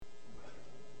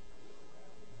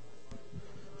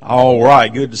All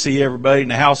right, good to see everybody in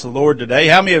the house of the Lord today.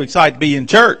 How many are excited to be in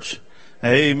church?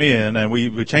 Amen. And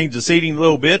we changed the seating a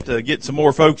little bit to get some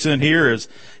more folks in here as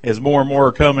more and more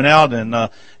are coming out. And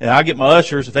I get my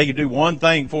ushers, if they could do one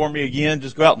thing for me again,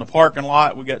 just go out in the parking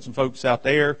lot. We got some folks out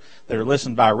there that are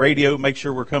listening by radio. Make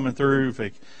sure we're coming through.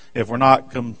 If we're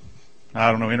not,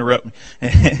 interrupt me,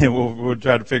 and we'll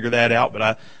try to figure that out.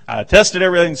 But I tested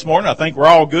everything this morning. I think we're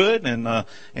all good,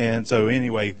 and so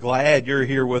anyway, glad you're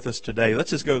here with us today. Let's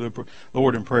just go to the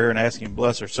Lord in prayer and ask Him to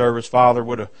bless our service. Father,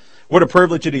 what a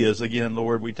privilege it is. Again,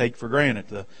 Lord, we take for granted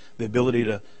the ability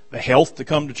the health to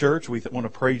come to church. We want to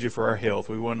praise you for our health.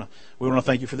 We want to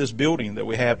thank you for this building that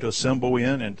we have to assemble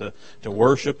in and to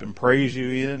worship and praise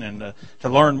you in, and to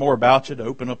learn more about you, to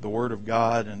open up the Word of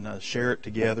God and share it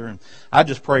together. And I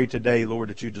just pray today, Lord,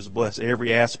 that you just bless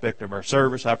every aspect of our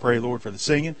service. I pray, Lord, for the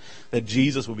singing, that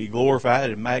Jesus will be glorified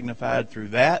and magnified through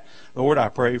that. Lord, I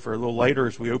pray for a little later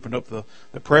as we open up the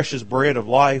precious bread of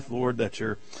life, Lord, that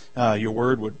your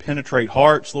Word would penetrate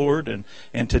hearts, Lord.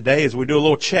 And today as we do a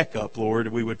little checkup, Lord,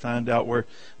 we would find out where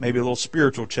maybe a little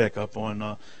spiritual checkup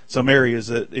on some areas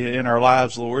that in our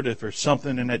lives, Lord. If there's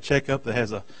something in that checkup that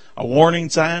has a warning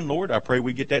sign, Lord, I pray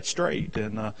we get that straight.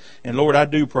 And Lord, I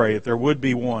do pray if there would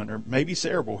be one or maybe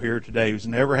several here today who's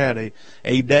never had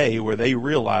a day where they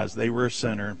realized they were a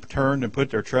sinner and turned and put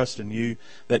their trust in you,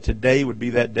 that today would be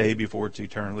that day before it's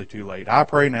eternally too late. I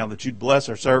pray now that you'd bless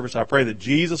our service. I pray that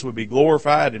Jesus would be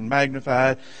glorified and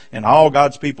magnified, and all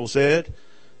God's people said,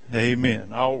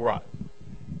 amen. All right.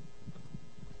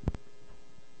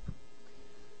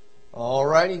 All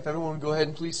righty, if everyone would go ahead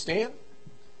and please stand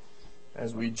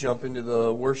as we jump into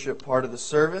the worship part of the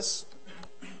service.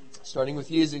 Starting with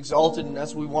He is exalted, and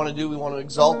that's what we want to do. We want to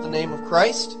exalt the name of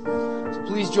Christ. So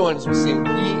please join us. We sing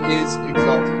He is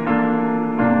exalted.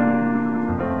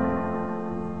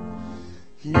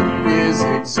 He is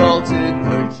exalted,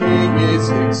 the King is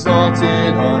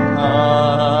exalted on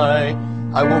high.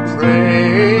 I will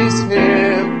praise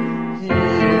Him. He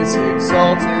is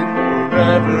exalted,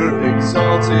 forever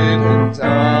exalted, and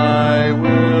I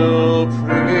will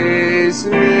praise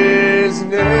His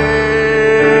name.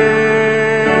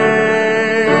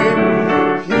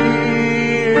 He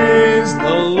is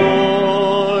the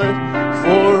Lord,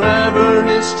 forever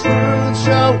His truth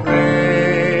shall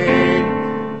reign.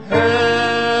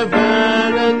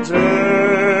 Heaven and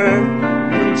earth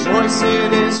rejoice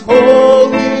in His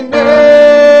holy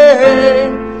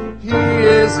name. He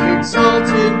is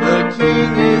exalted, the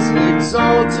King is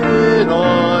exalted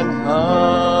on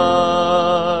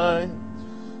high.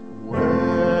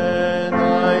 When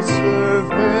I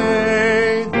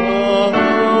survey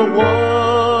the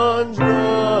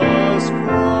wondrous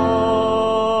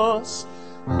cross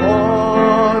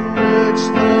on which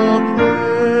the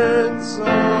Prince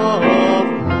of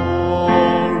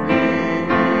Glory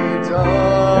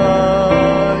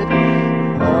died,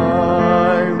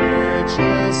 my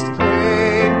richest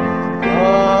gain I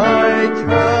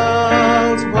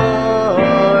count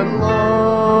but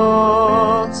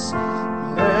loss,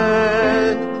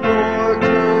 and pour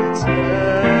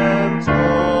contempt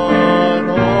on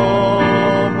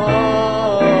all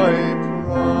my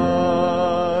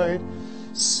pride.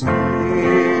 See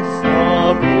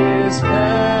from His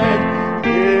head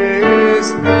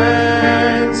His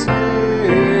hands,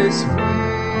 His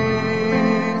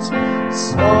feet,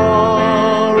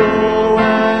 sorrow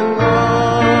and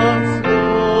love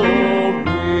flow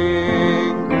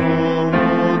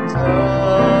mingled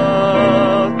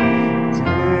down.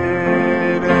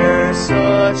 Did e'er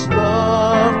such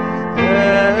love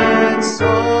and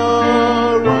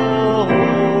sorrow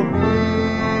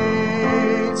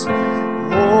meet,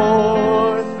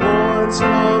 or thorns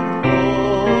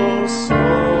compose so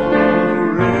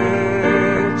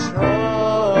rich a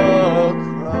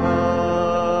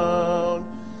crown?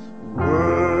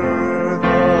 Were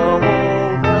the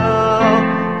whole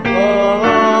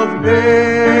now of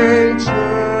nature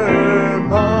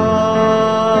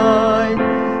mine,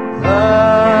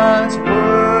 that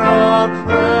were a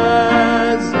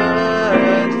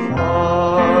present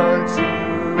far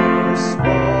too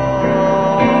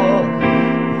small.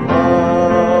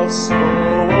 Love so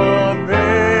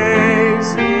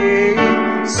amazing,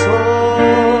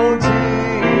 so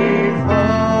divine,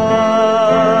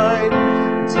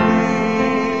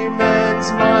 demands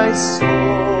my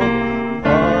soul,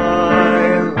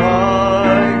 my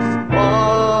life,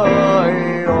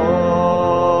 my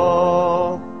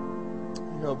all.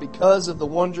 Because of the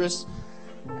wondrous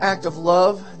act of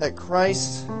love that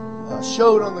Christ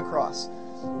showed on the cross,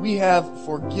 we have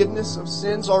forgiveness of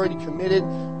sins already committed.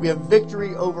 We have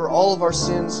victory over all of our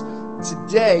sins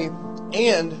today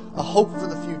and a hope for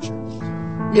the future.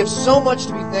 We have so much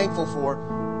to be thankful for,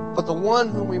 but the one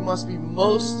whom we must be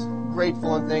most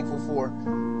grateful and thankful for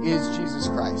is Jesus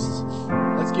Christ.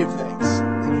 Let's give thanks.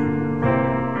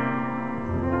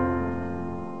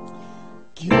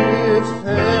 Give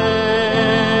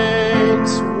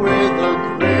thanks with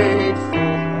a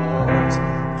grateful heart.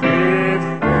 Give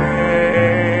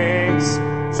thanks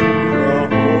to the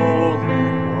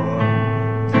Holy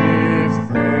One. Give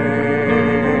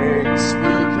thanks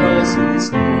because He's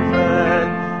given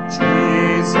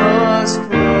Jesus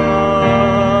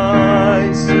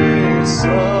Christ, His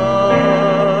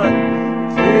Son.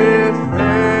 Give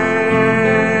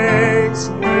thanks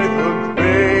with a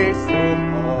grateful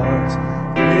heart.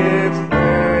 Give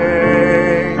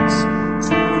thanks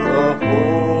to the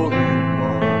Holy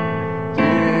One.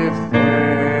 Give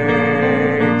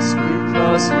thanks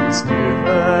because He's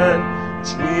given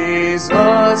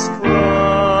Jesus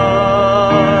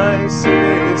Christ,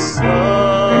 His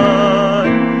Son.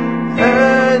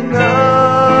 And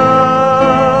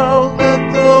now let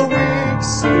the weak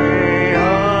say,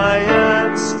 I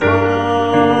am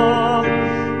strong.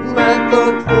 Let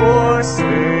the poor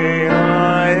say,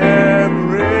 I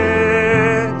am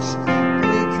rich,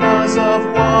 because of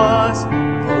what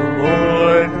the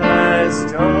Lord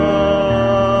has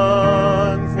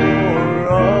done for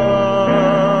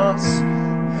us.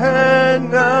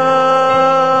 And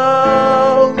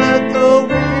now let the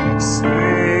weak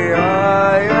say,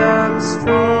 I am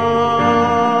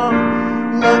strong.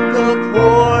 Let the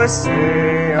poor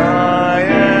say, I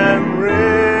am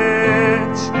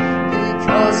rich,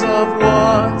 because of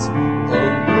what the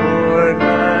Lord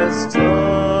has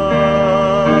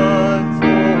done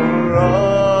for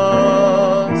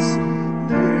us.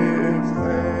 Give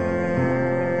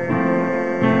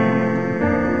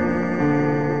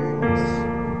thanks.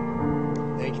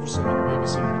 Thank you for singing. You may be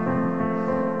seated.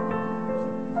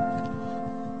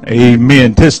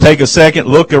 Amen. Just take a second,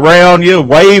 look around you,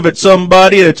 wave at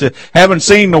somebody that you haven't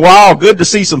seen in a while. Good to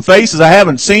see some faces I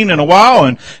haven't seen in a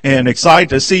while, and excited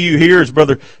to see you here as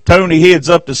Brother Tony heads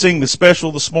up to sing the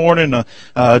special this morning.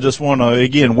 Just want to,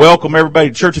 again, welcome everybody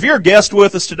to church. If you're a guest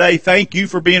with us today, thank you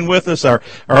for being with us. Our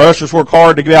ushers work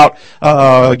hard to give out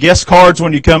guest cards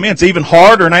when you come in. It's even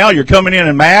harder now. You're coming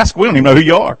in masked. We don't even know who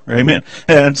you are. Amen.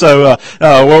 And so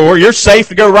you're safe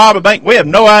to go rob a bank. We have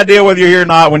no idea whether you're here or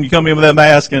not when you come in with that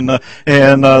mask. So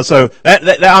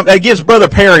that gives Brother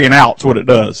Perry an out. That's what it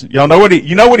does. Y'all know what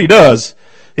you know what he does.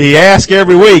 He asks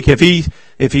every week if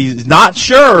he's not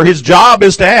sure. His job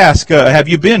is to ask, "Have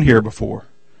you been here before?"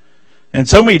 And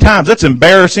so many times that's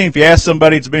embarrassing. If you ask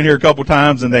somebody that's been here a couple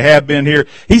times and they have been here,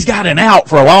 he's got an out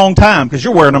for a long time because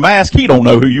you're wearing a mask. He don't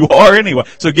know who you are anyway.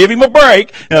 So give him a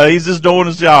break. He's just doing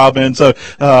his job. And so,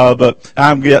 but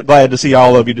I'm glad to see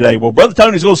all of you today. Well, Brother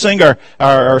Tony's going to sing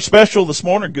our special this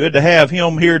morning. Good to have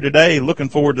him here today. Looking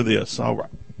forward to this. All right.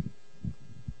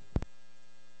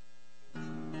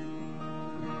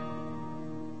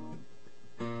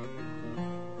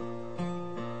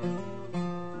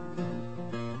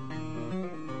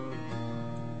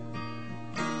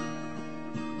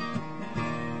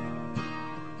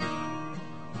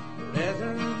 As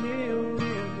I kneel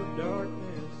in the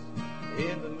darkness,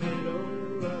 in the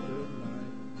middle of the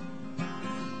night,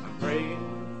 I'm praying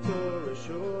for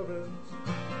assurance,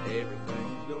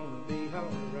 everything's gonna be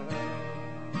alright.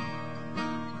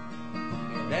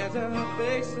 And as I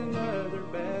face another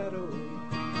battle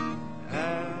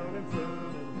out in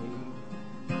front of me,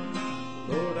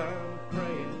 Lord, I'm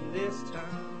praying this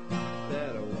time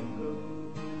that I won't go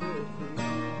with me.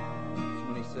 That's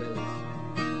when he says,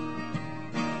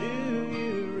 do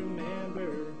you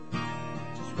remember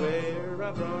just where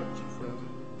I brought you from?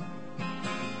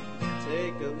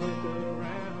 Take a look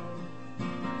around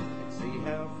and see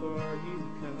how far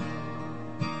you've come.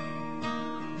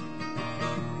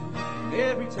 And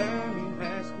every time you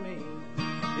ask me,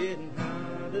 didn't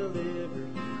I deliver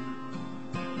you?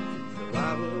 So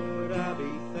why would I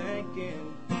be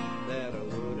thinking that I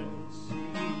wouldn't see you?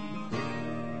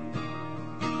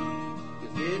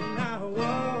 'Cause didn't I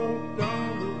walk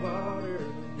on the water?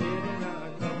 Didn't I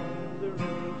calm the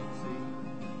raging sea?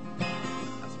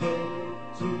 I spoke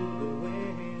to the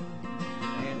wind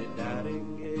and it died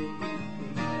and gave you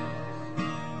peace.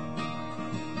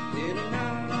 Didn't I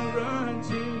run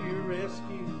to your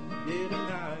rescue? Didn't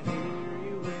I hear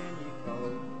you when you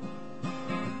called?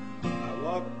 I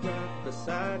walked right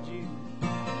beside you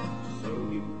so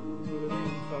you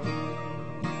wouldn't fall.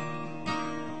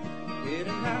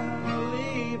 Didn't I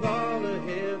leave all of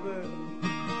heaven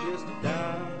just to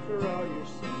die for all your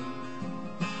sins?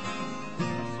 I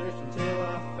searched until I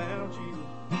found you,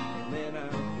 and then I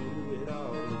do it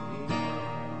all again.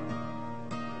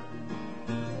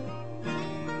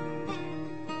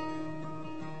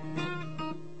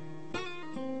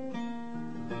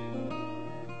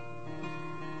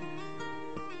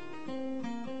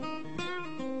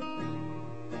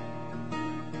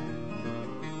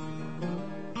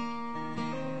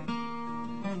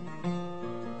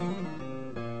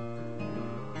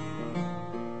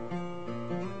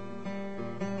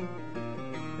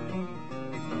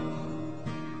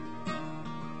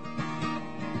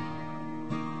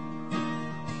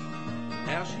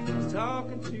 Now she's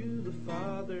talking to the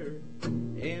Father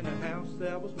in a house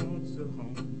that was once a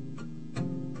home.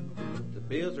 The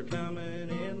bills are coming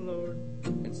in, Lord,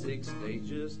 and 6 days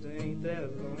just ain't that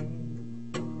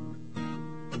long.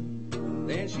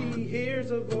 Then she hears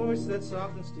a voice that's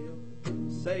soft and still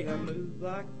say, I moved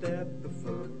like that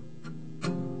before.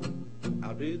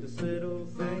 I'll do this little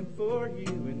thing for you,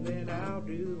 and then I'll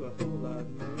do a whole lot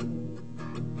more.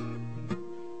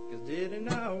 'Cause didn't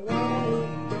I walk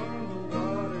on the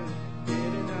water?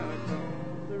 Didn't I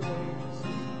calm the waves?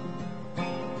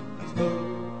 I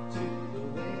spoke to the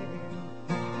wind,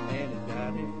 and it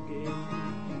died and gave me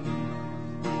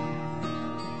peace.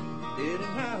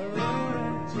 Didn't I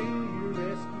run to your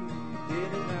rescue?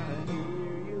 Didn't I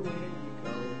hear you when you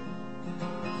called?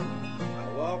 I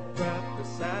walked right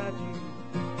beside you,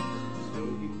 so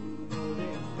you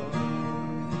wouldn't fall.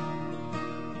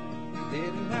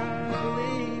 Didn't I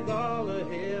leave all of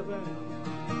heaven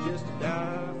just to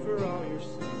die for all your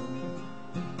sins?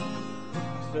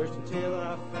 I searched until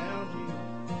I found you,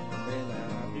 and then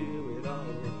I'll do it all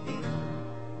again.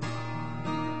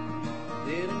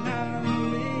 Didn't I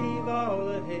leave all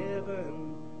of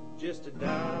heaven just to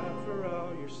die for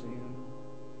all your sins?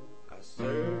 I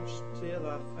searched till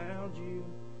I found you,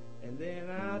 and then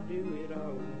I'll do it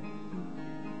all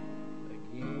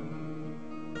again.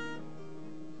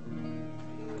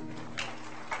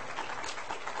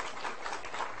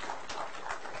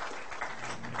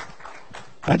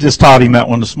 I just taught him that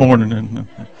one this morning, and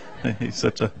he's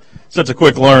such a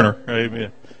quick learner.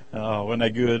 Amen. Oh, wasn't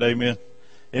that good? Amen.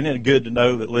 Isn't it good to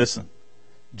know that, listen,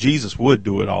 Jesus would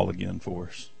do it all again for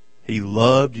us. He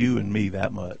loved you and me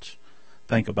that much.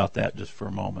 Think about that just for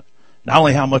a moment. Not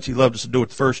only how much he loved us to do it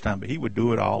the first time, but he would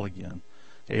do it all again.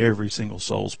 Every single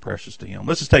soul's precious to him.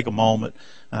 Let's just take a moment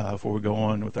before we go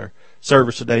on with our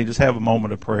service today. Just have a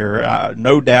moment of prayer.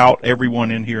 No doubt everyone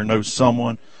in here knows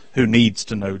someone who needs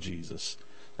to know Jesus.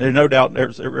 There's no doubt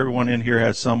everyone in here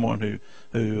has someone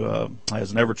who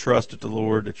has never trusted the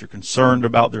Lord, that you're concerned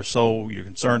about their soul, you're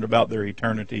concerned about their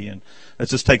eternity. And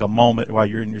let's just take a moment while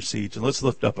you're in your seats, and let's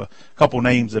lift up a couple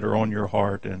names that are on your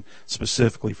heart and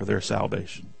specifically for their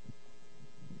salvation.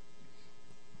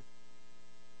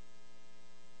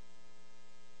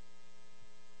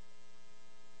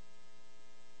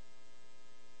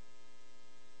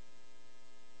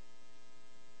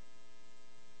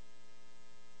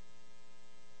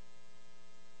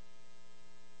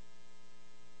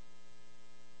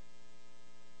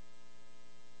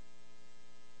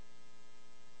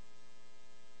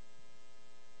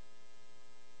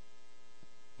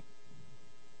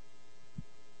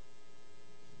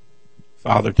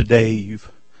 Father, today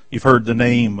you've heard the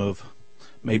name of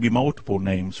maybe multiple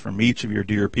names from each of your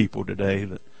dear people today,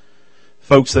 that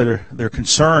folks that they're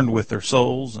concerned with their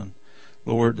souls, and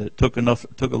Lord, that took a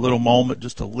little moment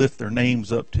just to lift their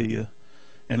names up to you.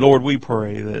 And Lord, we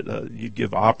pray that you'd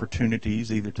give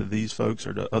opportunities either to these folks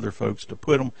or to other folks to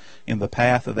put them in the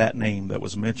path of that name that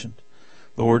was mentioned.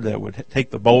 Lord, that would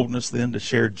take the boldness then to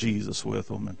share Jesus with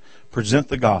them and present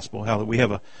the gospel, how that we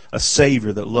have a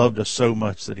Savior that loved us so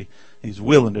much that He's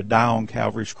willing to die on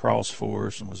Calvary's cross for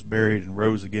us and was buried and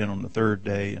rose again on the third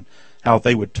day, and how if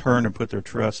they would turn and put their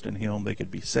trust in Him, they could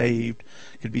be saved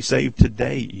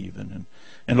today even.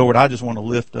 And Lord, I just want to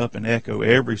lift up and echo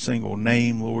every single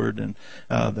name, Lord, and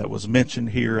that was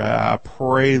mentioned here. I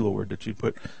pray, Lord, that you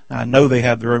put, I know they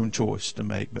have their own choice to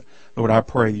make, but Lord, I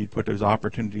pray you'd put those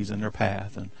opportunities in their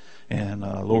path. And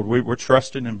Lord, we're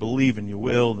trusting and believing you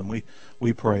will, and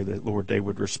we pray that, Lord, they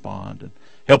would respond. And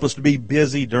help us to be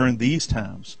busy during these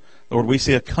times. Lord, we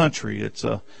see a country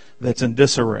that's in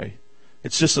disarray.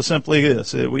 It's just as simply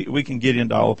this. We can get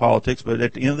into all the politics, but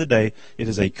at the end of the day, it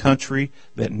is a country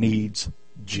that needs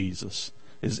Jesus.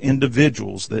 It is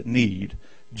individuals that need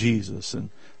Jesus.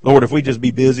 And Lord, if we just be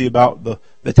busy about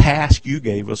the task you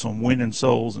gave us on winning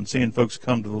souls and seeing folks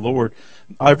come to the Lord,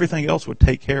 everything else would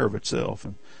take care of itself.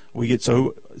 And we get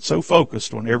so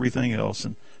focused on everything else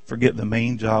and forget the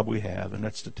main job we have, and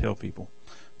that's to tell people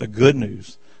the good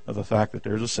news of the fact that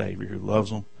there's a Savior who loves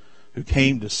them, who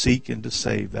came to seek and to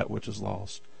save that which is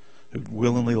lost, who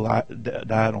willingly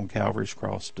died on Calvary's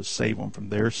cross to save them from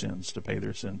their sins, to pay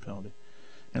their sin penalty.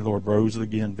 And Lord, rose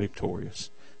again victorious.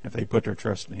 If they put their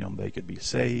trust in Him, they could be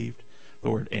saved,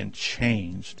 Lord, and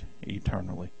changed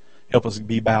eternally. Help us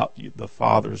be about the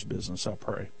Father's business, I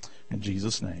pray. In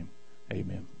Jesus' name,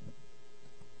 amen.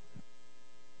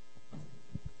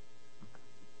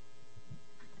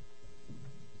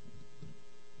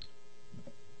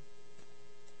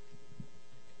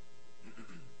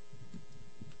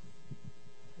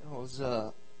 I was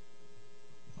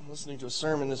listening to a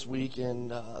sermon this week,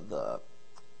 and the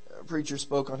preacher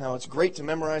spoke on how it's great to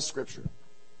memorize Scripture,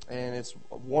 and it's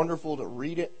wonderful to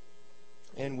read it,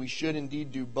 and we should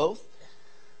indeed do both.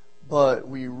 But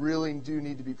we really do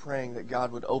need to be praying that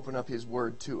God would open up His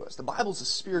Word to us. The Bible's a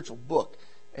spiritual book,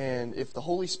 and if the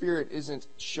Holy Spirit isn't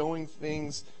showing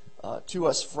things to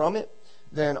us from it,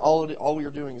 then all we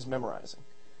are doing is memorizing.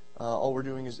 All we're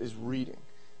doing is reading.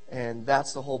 And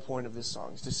that's the whole point of this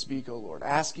song, is to speak, O Lord,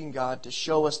 asking God to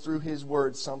show us through His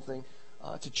Word something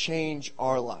to change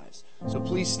our lives. So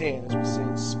please stand as we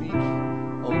sing, Speak,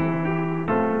 O Lord.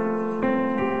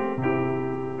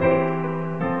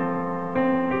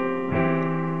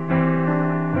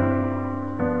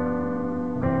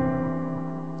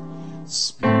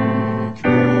 Speak,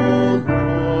 O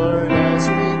Lord, as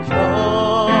we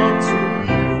come to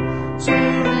you to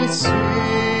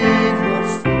receive the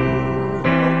food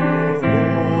of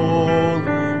your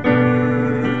holy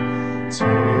word.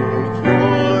 Take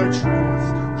your truth,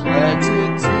 plant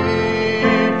it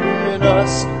deep in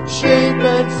us, shape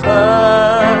and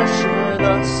fashion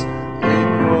us in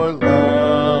your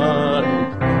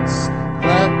likeness.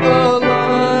 That the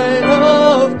light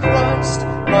of Christ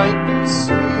might be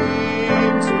seen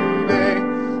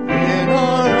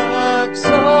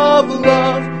of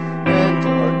love and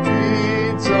our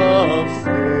deeds of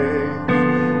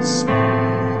faith.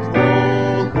 Speak,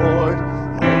 O Lord,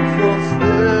 and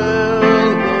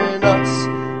fulfill in us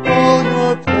all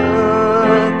your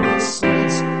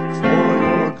purposes for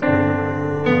your glory.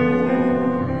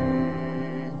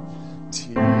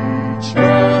 Teach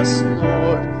us,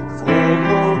 Lord, full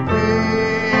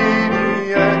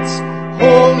obedience,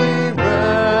 holy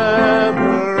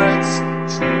reverence,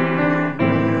 true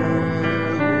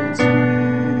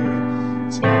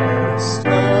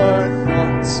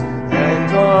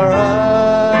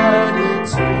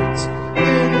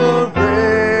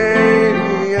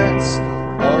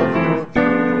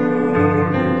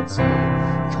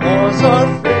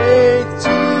our faith to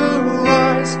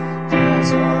rise,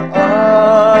 cause our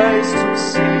eyes to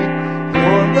see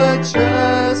your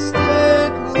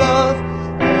majestic love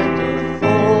and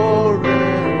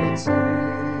authority.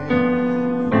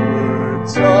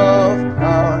 Words of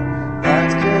power that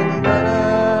can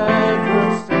never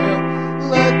fail,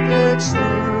 let their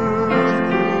truth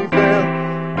prevail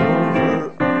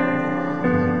over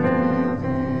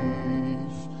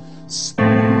unbelief.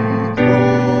 Speak,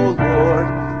 O Lord,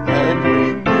 and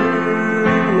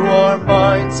renew our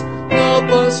minds. Help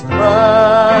us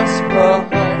grasp the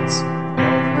heights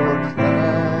of your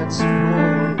plans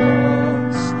for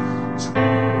us.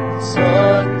 Truths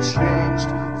unchanged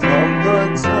from the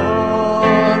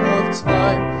dawn of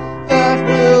time that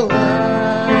will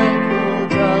echo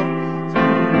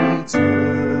down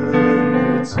through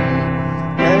eternity,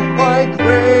 and by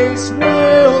grace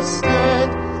will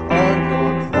stand on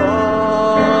your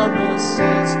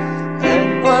promises,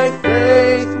 and by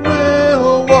faith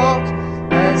we'll walk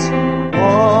as you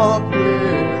walk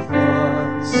with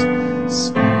us.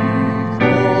 Speak, O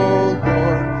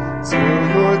Lord, till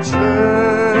your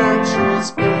church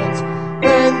is built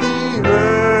and the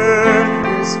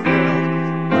earth is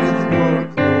filled with your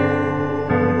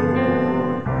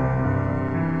glory.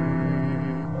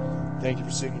 Thank you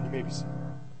for singing. You may be seated.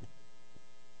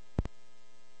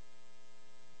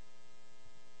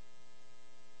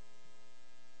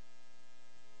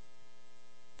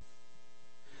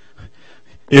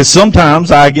 Is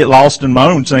sometimes I get lost in my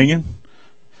own singing,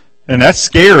 and that's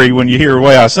scary when you hear the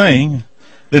way I sing.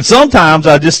 Then sometimes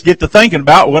I just get to thinking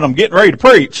about what I'm getting ready to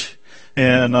preach,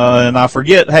 and I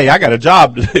forget, hey, I got a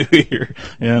job to do here,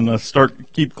 and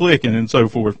keep clicking and so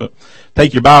forth. But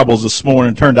take your Bibles this morning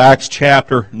and turn to Acts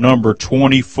chapter number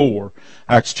 24.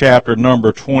 Acts chapter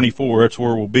number 24. That's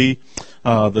where we'll be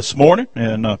this morning,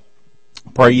 and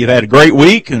pray you've had a great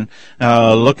week, and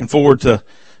looking forward to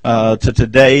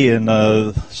today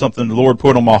and something the Lord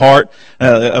put on my heart.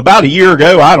 About a year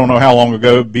ago, I don't know how long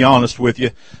ago, to be honest with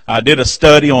you, I did a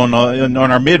study on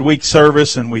our midweek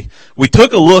service, and we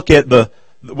took a look at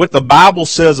what the Bible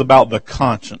says about the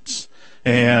conscience.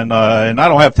 And I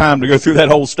don't have time to go through that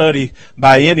whole study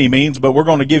by any means, but we're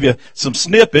going to give you some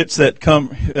snippets that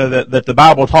come that the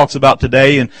Bible talks about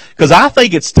today, and because I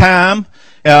think it's time.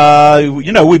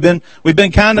 We've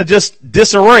been kind of just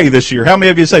disarray this year. How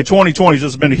many of you say 2020 has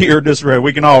just been a year of disarray?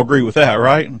 We can all agree with that,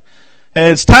 right? And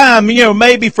it's time,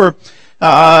 maybe for,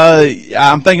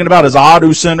 I'm thinking about as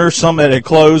auto centers, some that had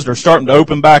closed are starting to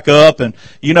open back up, and,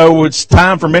 it's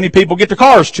time for many people to get their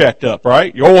cars checked up,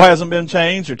 right? Your oil hasn't been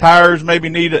changed, your tires maybe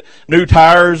need new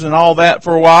tires and all that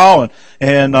for a while,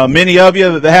 and many of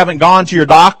you that haven't gone to your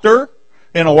doctor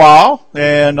in a while,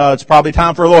 and it's probably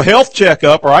time for a little health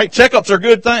checkup, right? Checkups are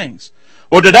good things.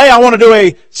 Well, today I want to do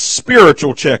a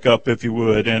spiritual checkup, if you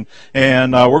would, and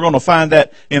we're going to find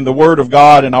that in the Word of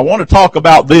God. And I want to talk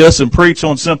about this and preach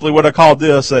on simply what I call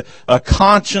this a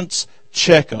conscience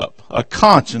checkup, a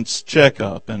conscience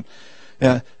checkup. And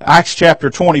Acts chapter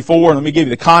 24. Let me give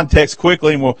you the context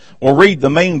quickly, and we'll read the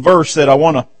main verse that I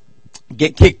want to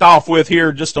get kicked off with here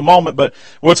in just a moment. But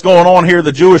what's going on here,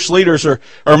 the Jewish leaders are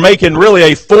making really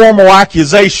a formal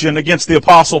accusation against the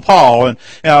Apostle Paul,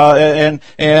 and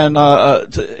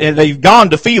they've gone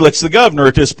to Felix, the governor,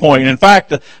 at this point. In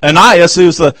fact, Ananias,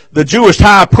 who's the Jewish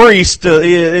high priest,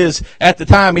 is at the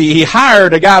time he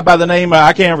hired a guy by the name,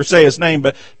 I can't ever say his name,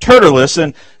 but Tertullus,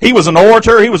 and he was an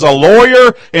orator, he was a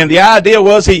lawyer, and the idea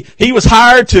was he was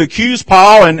hired to accuse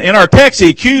Paul, and in our text he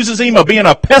accuses him of being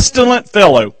a pestilent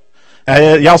fellow.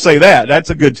 Y'all say that. That's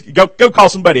a good, go call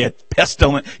somebody a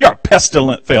pestilent, you're a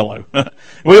pestilent fellow.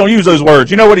 We don't use those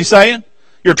words. You know what he's saying?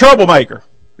 You're a troublemaker.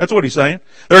 That's what he's saying.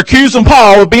 They're accusing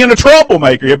Paul of being a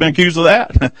troublemaker. You've been accused of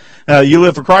that. You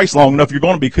live for Christ long enough, you're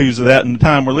going to be accused of that in the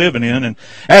time we're living in. And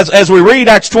as we read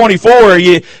Acts 24,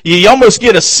 you almost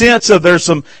get a sense of there's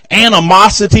some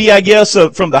animosity, I guess,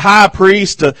 from the high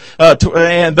priest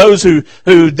and those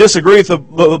who disagree with the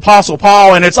Apostle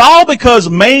Paul. And it's all because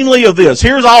mainly of this.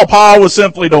 Here's all Paul was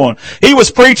simply doing. He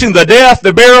was preaching the death,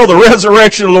 the burial, the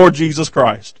resurrection of the Lord Jesus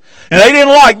Christ. And they didn't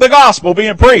like the gospel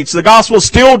being preached. The gospel is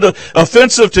still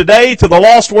offensive today to the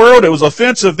lost world. It was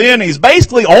offensive then. He's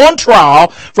basically on trial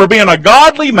for being a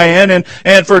godly man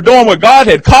and for doing what God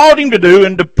had called him to do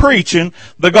and to preaching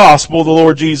the gospel of the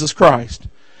Lord Jesus Christ.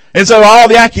 And so all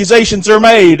the accusations are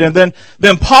made. And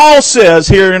then Paul says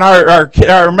here in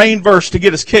our main verse to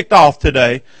get us kicked off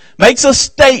today, makes a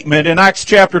statement in Acts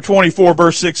chapter 24,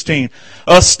 verse 16.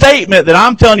 A statement that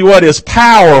I'm telling you what is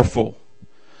powerful.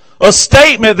 A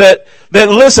statement that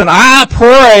listen, I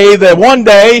pray that one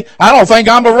day, I don't think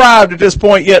I'm arrived at this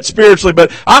point yet spiritually,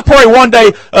 but I pray one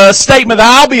day a statement that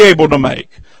I'll be able to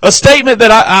make. A statement that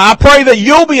I pray that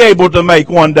you'll be able to make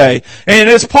one day. And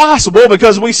it's possible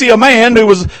because we see a man who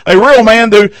was a real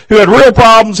man who had real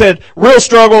problems, had real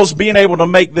struggles, being able to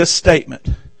make this statement.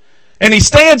 And he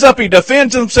stands up, he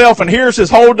defends himself, and here's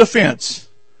his whole defense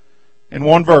in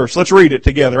one verse. Let's read it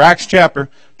together. Acts chapter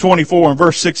 24 and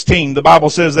verse 16. The Bible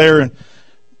says there,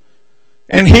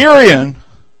 and herein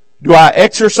do I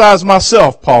exercise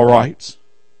myself, Paul writes,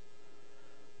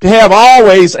 to have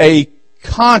always a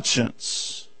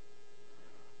conscience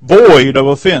void of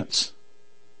offense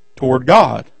toward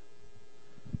God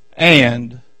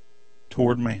and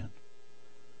toward man.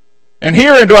 And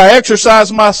herein do I exercise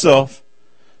myself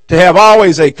to have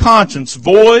always a conscience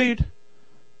void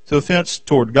to offense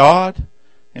toward God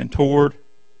and toward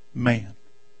man.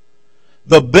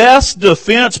 The best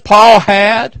defense Paul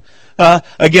had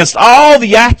against all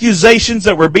the accusations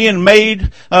that were being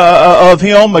made of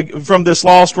him from this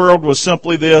lost world was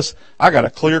simply this: I got a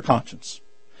clear conscience.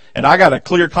 And I got a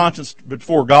clear conscience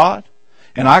before God,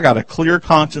 and I got a clear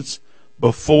conscience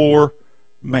before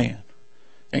man.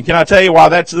 And can I tell you why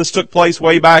this took place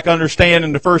way back,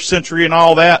 understanding the first century and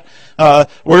all that?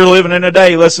 We're living in a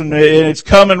day, listen, it's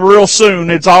coming real soon.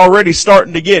 It's already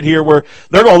starting to get here where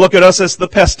they're going to look at us as the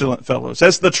pestilent fellows,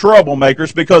 as the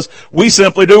troublemakers, because we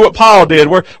simply do what Paul did.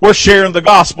 We're sharing the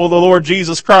gospel of the Lord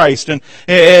Jesus Christ.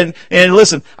 And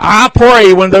listen, I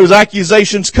pray when those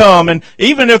accusations come, and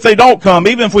even if they don't come,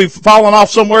 even if we've fallen off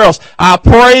somewhere else, I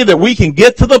pray that we can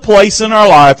get to the place in our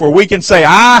life where we can say,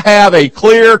 I have a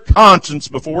clear conscience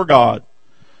before God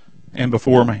and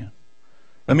before man.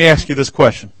 Let me ask you this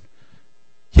question.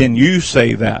 Can you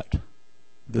say that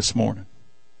this morning?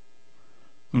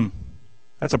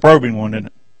 That's a probing one, isn't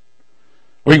it?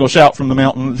 We ain't going to shout from the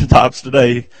mountaintops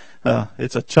today.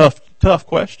 It's a tough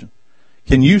question.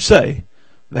 Can you say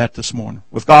that this morning?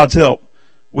 With God's help,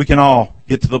 we can all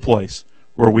get to the place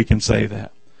where we can say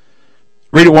that.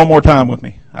 Read it one more time with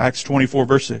me. Acts 24,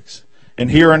 verse 6. And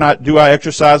herein do I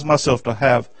exercise myself to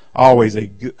have always a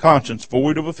conscience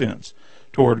void of offense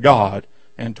toward God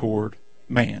and toward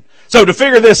man. So to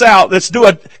figure this out, let's do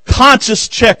a conscience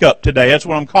checkup today. That's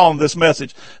what I'm calling this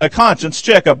message, a conscience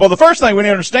checkup. Well, the first thing we need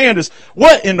to understand is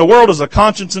what in the world is a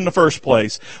conscience in the first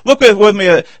place? Look with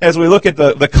me as we look at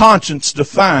the conscience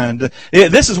defined.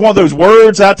 This is one of those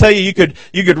words, I tell you, you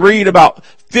could read about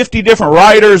 50 different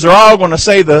writers are all going to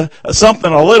say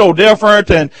something a little different,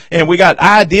 and we got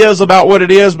ideas about what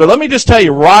it is. But let me just tell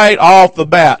you right off the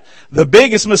bat, the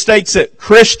biggest mistakes that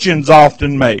Christians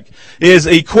often make is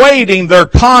equating their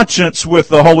conscience with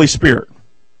the Holy Spirit.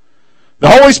 The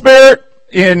Holy Spirit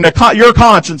and your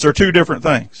conscience are two different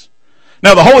things.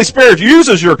 Now, the Holy Spirit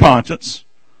uses your conscience,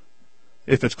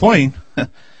 if it's clean, but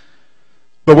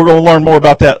we're going to learn more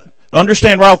about that.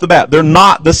 Understand right off the bat, they're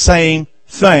not the same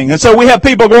thing. And so we have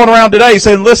people going around today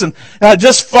saying, listen,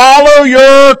 just follow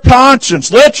your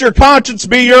conscience. Let your conscience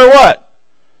be your what?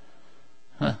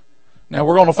 Now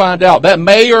we're going to find out. That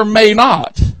may or may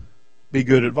not be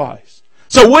good advice.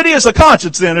 So what is a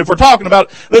conscience then? If we're talking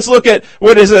about, let's look at,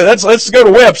 what is it? Let's go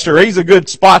to Webster. He's a good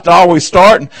spot to always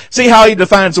start and see how he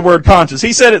defines the word conscience.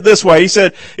 He said it this way. He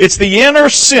said, it's the inner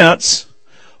sense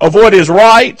of what is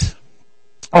right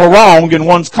or wrong in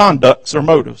one's conducts or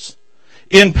motives,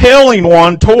 impelling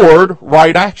one toward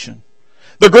right action.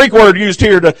 The Greek word used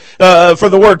here for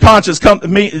the word conscience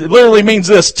literally means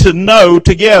this, to know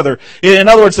together. In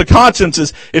other words, the conscience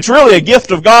it's really a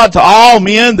gift of God to all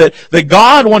men that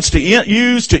God wants to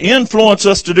use to influence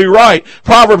us to do right.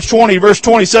 Proverbs 20 verse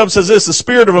 27 says this, the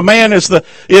spirit of a man is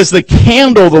the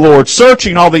candle of the Lord,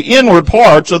 searching all the inward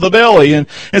parts of the belly. And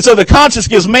so the conscience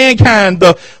gives mankind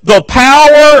the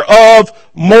power of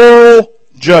moral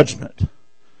judgment.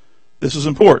 This is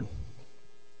important.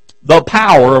 The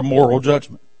power of moral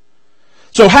judgment.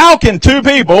 So how can two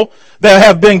people that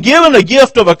have been given a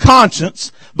gift of a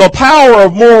conscience, the power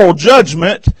of moral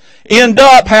judgment, end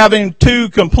up having two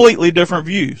completely different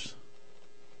views?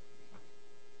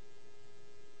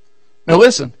 Now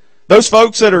listen, those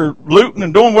folks that are looting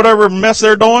and doing whatever mess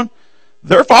they're doing,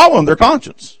 they're following their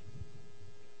conscience.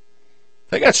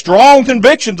 They got strong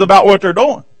convictions about what they're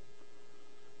doing.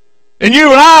 And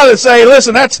you and I that say,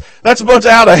 listen, that's a bunch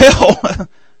out of hell.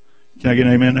 Can I get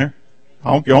an amen there?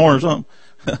 Honk your horn or something.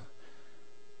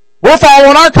 We're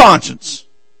following our conscience.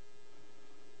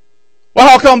 Well,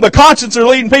 how come the conscience are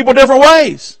leading people different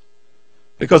ways?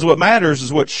 Because what matters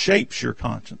is what shapes your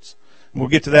conscience. And we'll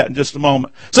get to that in just a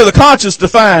moment. So the conscience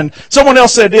defined, someone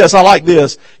else said this, I like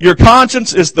this. Your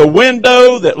conscience is the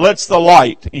window that lets the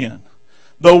light in.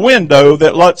 The window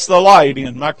that lets the light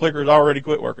in. My clicker's already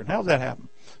quit working. How's that happen?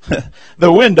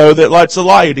 The window that lets the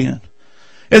light in.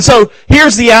 And so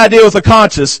here's the idea with the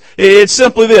conscience. It's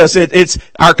simply this. It's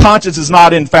our conscience is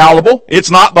not infallible. It's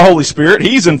not the Holy Spirit.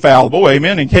 He's infallible,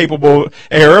 amen, incapable of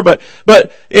error. But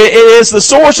it is the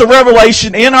source of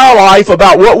revelation in our life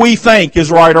about what we think is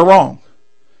right or wrong.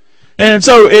 And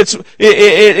so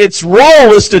its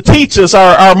role is to teach us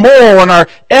our moral and our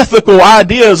ethical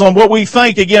ideas on what we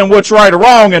think, again, what's right or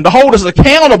wrong, and to hold us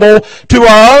accountable to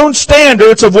our own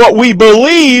standards of what we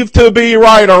believe to be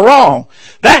right or wrong.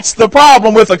 That's the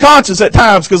problem with the conscience at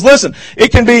times, because listen,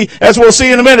 it can be, as we'll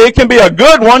see in a minute, it can be a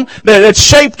good one that it's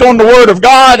shaped on the Word of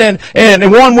God and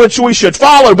one which we should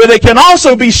follow, but it can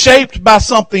also be shaped by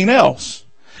something else.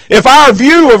 If our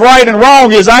view of right and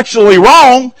wrong is actually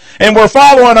wrong, and we're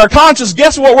following our conscience,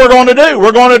 guess what we're going to do?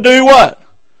 We're going to do what?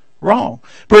 Wrong.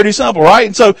 Pretty simple, right?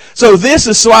 And so this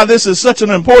is why this is such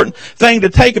an important thing to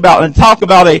take about and talk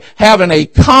about having a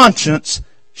conscience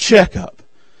checkup.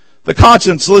 The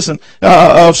conscience, listen,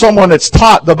 of someone that's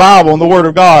taught the Bible and the Word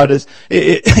of God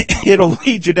it'll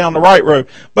lead you down the right road.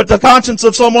 But the conscience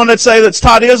of someone that's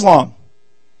taught Islam,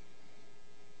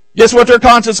 guess what their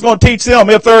conscience is going to teach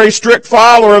them if they're a strict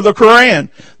follower of the Quran?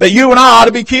 That you and I ought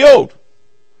to be killed.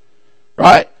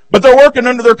 Right? But they're working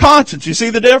under their conscience. You see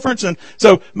the difference? And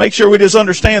so make sure we just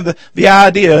understand the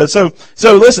idea. So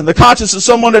listen, the conscience is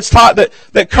someone that's taught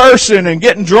that cursing and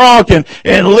getting drunk and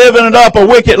living it up a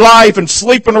wicked life and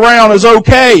sleeping around is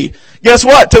okay. Guess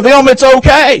what? To them it's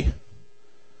okay.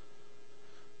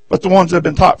 But the ones that have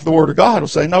been taught for the Word of God will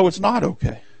say, no, it's not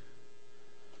okay.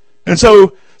 And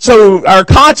so our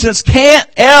conscience can't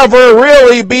ever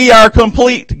really be our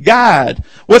complete guide.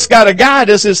 What's got to guide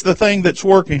us is the thing that's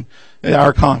working in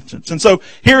our conscience. And so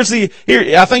here,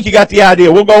 I think you got the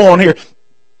idea. We'll go on here.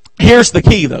 Here's the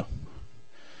key though.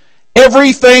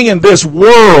 Everything in this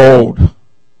world,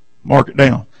 mark it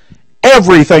down,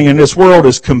 everything in this world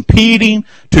is competing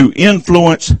to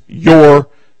influence your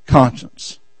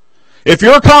conscience. If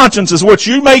your conscience is what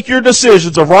you make your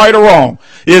decisions of right or wrong,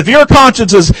 if your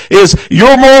conscience is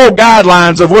your moral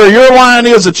guidelines of where your line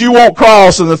is that you won't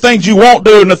cross and the things you won't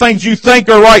do and the things you think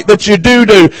are right that you do,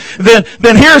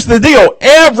 then here's the deal.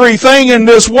 Everything in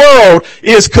this world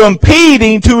is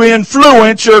competing to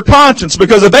influence your conscience,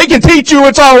 because if they can teach you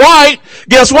it's all right,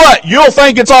 guess what? You'll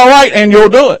think it's all right and you'll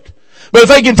do it. But if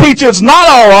they can teach you it's not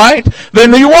all right,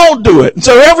 then you won't do it. And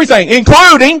so everything,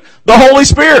 including the Holy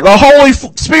Spirit. The Holy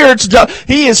Spirit's job,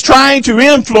 He is trying to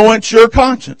influence your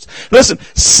conscience. Listen,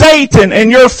 Satan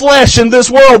and your flesh in this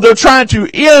world, they're trying to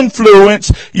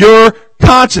influence your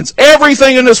conscience.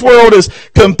 Everything in this world is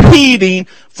competing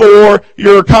for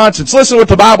your conscience. Listen to what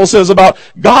the Bible says about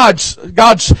God's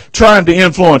trying to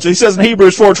influence. He says in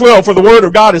Hebrews 4:12, for the word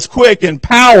of God is quick and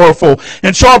powerful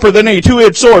and sharper than any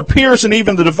two-edged sword, piercing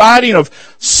even the dividing of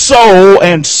soul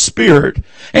and spirit,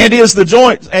 and is the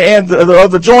joint and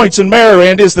of the joints and marrow,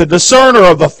 and is the discerner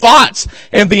of the thoughts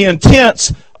and the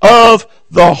intents of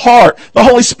the heart. The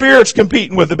Holy Spirit's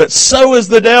competing with it, but so is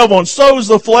the devil, and so is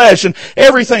the flesh, and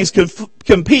everything's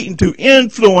competing to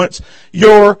influence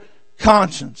your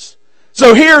conscience.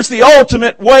 So here's the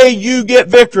ultimate way you get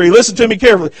victory. Listen to me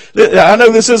carefully. I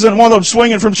know this isn't one of those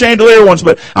swinging from chandelier ones,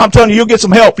 but I'm telling you, you'll get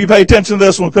some help if you pay attention to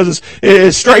this one, because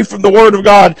it's straight from the Word of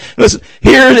God. Listen,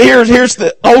 here's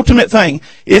the ultimate thing.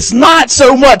 It's not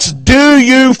so much, do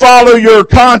you follow your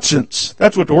conscience?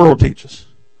 That's what the world teaches.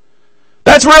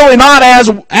 That's really not as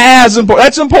important.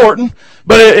 That's important,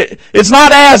 but it's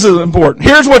not as important.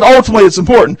 Here's what ultimately is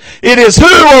important. It is who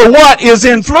or what is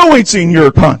influencing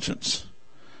your conscience.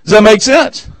 Does that make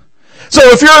sense? So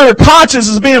if your conscience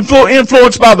is being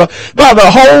influenced by the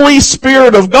Holy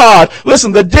Spirit of God,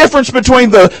 listen, the difference between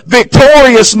the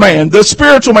victorious man, the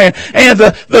spiritual man, and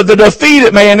the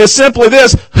defeated man is simply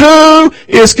this: who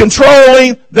is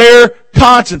controlling their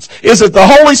conscience? Is it the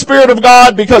Holy Spirit of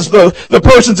God because the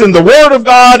person's in the Word of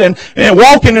God and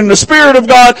walking in the Spirit of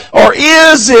God, or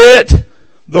is it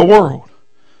the world?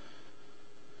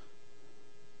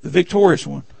 The victorious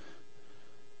one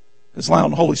is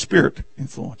allowing the Holy Spirit to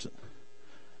influence it.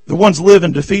 The ones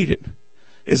living defeated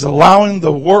is allowing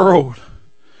the world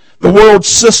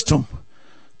system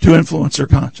to influence their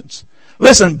conscience.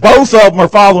 Listen, both of them are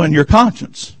following your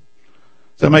conscience.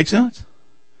 Does that make sense?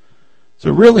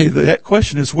 So really, that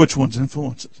question is which one's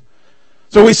influences.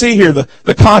 So we see here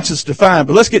the conscience defined.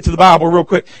 But let's get to the Bible real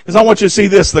quick, because I want you to see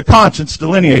this, the conscience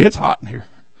delineated. It's hot in here.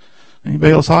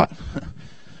 Anybody else hot?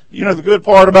 You know the good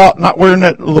part about not wearing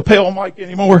that lapel mic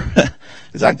anymore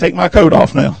is I can take my coat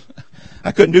off now.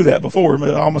 I couldn't do that before.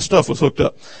 All my stuff was hooked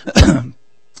up.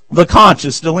 The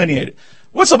conscience delineated.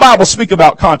 What's the Bible speak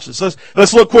about conscience?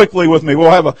 Let's look quickly with me. We'll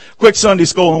have a quick Sunday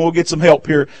school and we'll get some help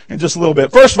here in just a little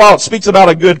bit. First of all, it speaks about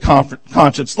a good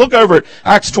conscience. Look over at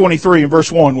Acts 23 and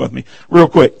verse 1 with me real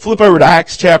quick. Flip over to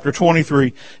Acts chapter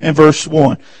 23 and verse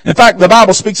 1. In fact, the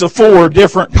Bible speaks of 4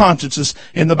 different consciences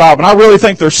in the Bible. And I really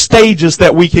think there's stages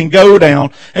that we can go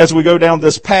down as we go down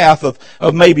this path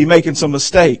of maybe making some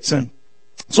mistakes. And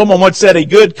someone once said a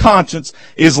good conscience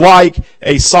is like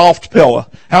a soft pillow.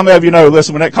 How many of you know,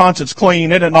 listen, when that conscience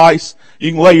clean, isn't it nice?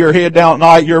 You can lay your head down at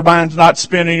night, your mind's not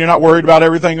spinning, you're not worried about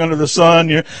everything under the sun,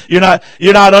 you're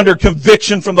not under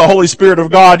conviction from the Holy Spirit of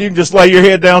God. You can just lay your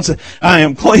head down and say, I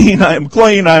am clean, I am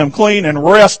clean, I am clean, and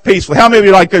rest peacefully. How many of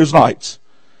you like those nights?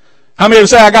 How many of you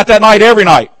say, I got that night every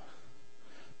night?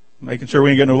 Making sure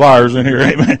we ain't got no liars in here,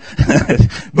 amen.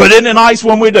 But isn't it nice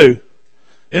when we do?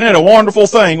 Isn't it a wonderful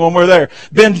thing when we're there?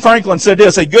 Ben Franklin said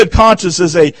this, a good conscience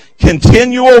is a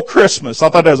continual Christmas. I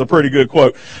thought that was a pretty good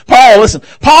quote. Paul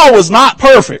was not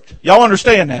perfect. Y'all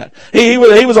understand that? He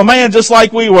was a man just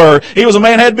like we were. He was a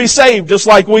man who had to be saved just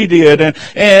like we did.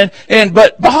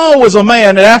 But Paul was a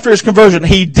man that after his conversion,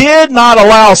 he did not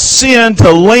allow sin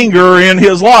to linger in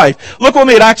his life. Look with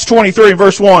me at Acts 23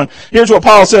 verse 1. Here's what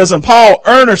Paul says, and Paul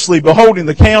earnestly beholding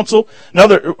the council,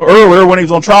 earlier when he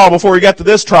was on trial before he got to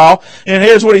this trial, and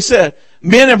here's what he said.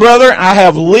 Men and brethren, I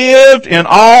have lived in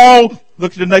all,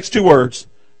 look at the next 2 words,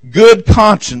 good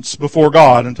conscience before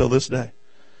God until this day.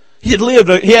 He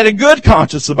had a good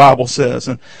conscience, the Bible says.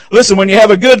 And listen, when you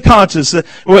have a good conscience,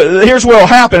 here's what will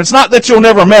happen. It's not that you'll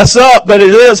never mess up, but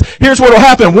here's what will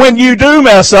happen. When you do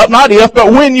mess up, not if,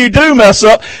 but when you do mess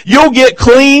up, you'll get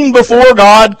clean before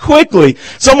God quickly.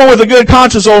 Someone with a good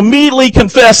conscience will immediately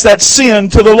confess that sin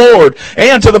to the Lord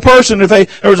and to the person if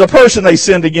there was a person they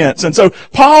sinned against. And so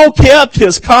Paul kept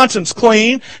his conscience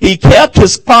clean. He kept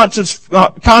his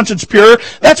conscience pure.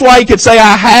 That's why he could say,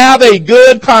 I have a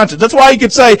good conscience. That's why he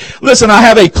could say, listen, I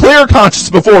have a clear conscience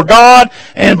before God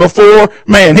and before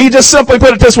man. He just simply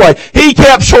put it this way. He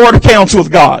kept short accounts with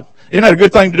God. Isn't that a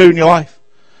good thing to do in your life?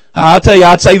 I'll tell you,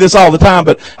 I'd say this all the time,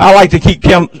 but I like to keep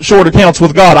short accounts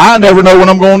with God. I never know when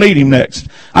I'm going to need Him next.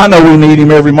 I know we need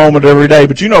Him every moment, every day,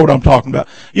 but you know what I'm talking about.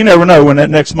 You never know when that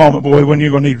next moment, boy, when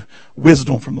you're going to need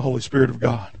wisdom from the Holy Spirit of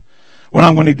God. When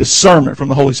I'm going to need discernment from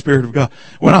the Holy Spirit of God.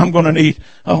 When I'm going to need,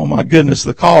 oh my goodness,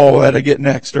 the call that I get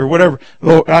next or whatever.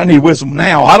 Lord, I need wisdom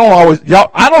now. I don't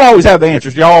always have the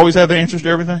answers. Y'all always have the answers to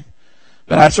everything?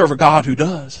 But I serve a God who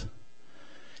does.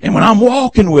 And when I'm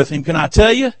walking with Him, can I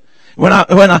tell you, when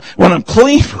I'm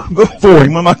clean before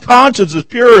Him, when my conscience is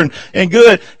pure and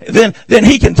good, then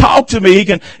He can talk to me.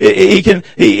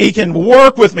 He can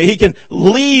work with me. He can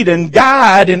lead and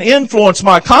guide and influence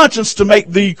my conscience to make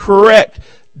the correct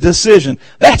decision.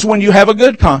 That's when you have a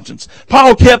good conscience.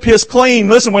 Paul kept his clean.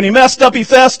 Listen, when he messed up, he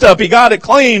fessed up. He got it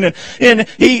clean. And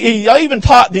he even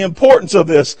taught the importance of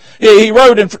this. He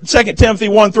wrote in 2 Timothy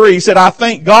 1:3, he said, I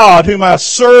thank God whom I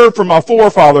served from my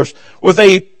forefathers with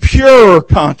a pure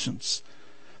conscience,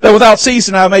 that without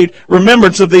ceasing I made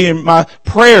remembrance of thee in my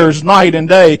prayers night and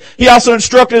day. He also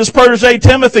instructed his protege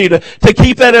Timothy to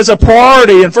keep that as a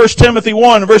priority. In 1 Timothy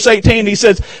 1, verse 18, he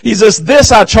says, this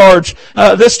charge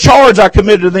I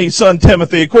committed to thee, son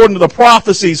Timothy, according to the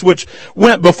prophecies which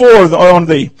went before on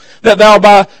thee, that thou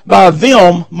by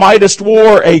them mightest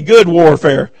war a good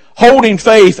warfare, holding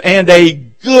faith and a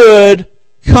good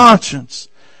conscience.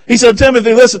 He said,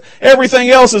 Timothy, listen, everything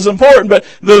else is important, but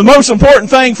the most important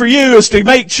thing for you is to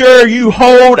make sure you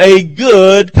hold a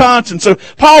good conscience. So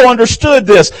Paul understood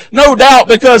this, no doubt,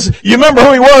 because you remember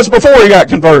who he was before he got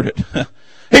converted.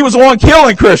 He was the one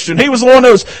killing Christians. He was the one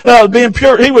that was being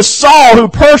pure. He was Saul who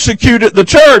persecuted the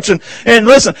church. And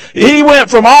listen, he went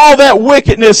from all that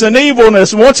wickedness and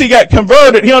evilness. And once he got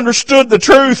converted, he understood the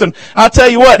truth. And I tell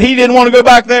you what, he didn't want to go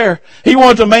back there. He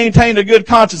wanted to maintain a good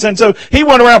conscience. And so he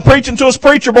went around preaching to his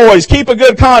preacher boys, keep a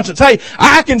good conscience. Hey,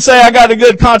 I can say I got a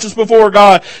good conscience before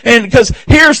God. And because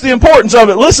here's the importance of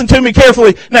it. Listen to me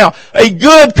carefully. Now, a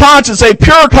good conscience, a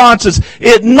pure conscience,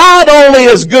 it not only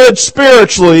is good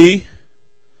spiritually,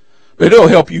 but it'll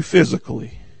help you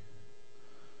physically.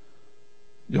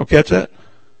 You'll catch that?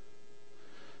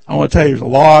 I want to tell you, there's a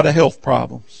lot of health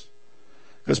problems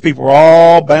because people are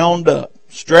all bound up,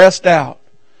 stressed out,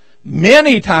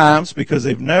 many times because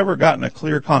they've never gotten a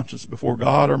clear conscience before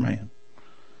God or man.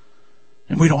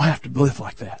 And we don't have to live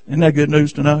like that. Isn't that good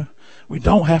news to know? We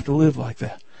don't have to live like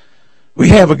that. We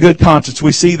have a good conscience.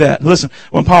 We see that. Listen,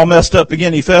 when Paul messed up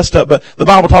again, he fessed up, but the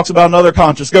Bible talks about another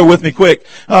conscience. Go with me quick.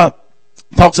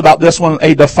 Talks about this one,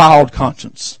 a defiled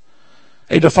conscience.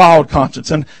 A defiled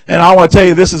conscience. And I want to tell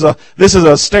you, this is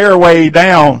a stairway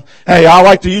down. Hey, I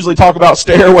like to usually talk about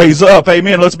stairways up.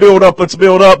 Amen. Let's build up.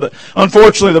 But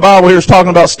unfortunately, the Bible here is talking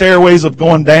about stairways of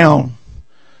going down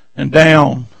and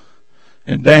down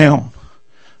and down.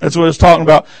 That's what it's talking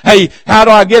about. Hey, how do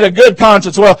I get a good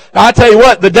conscience? Well, I tell you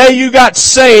what, the day you got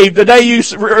saved, the day you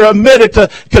admitted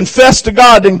to confess to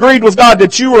God and agreed with God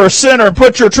that you were a sinner and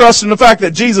put your trust in the fact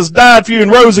that Jesus died for you and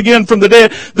rose again from the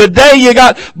dead, the day you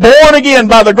got born again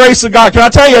by the grace of God, can I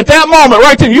tell you, at that moment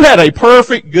right then, you had a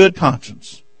perfect good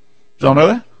conscience. Don't know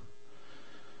that?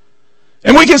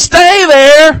 And we can stay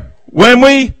there when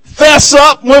we fess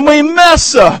up, when we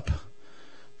mess up.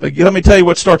 But let me tell you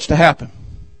what starts to happen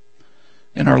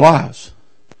in our lives.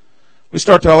 We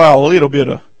start to allow a little bit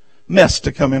of mess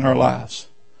to come in our lives.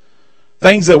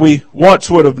 Things that we once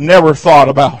would have never thought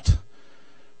about.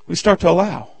 We start to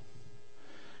allow.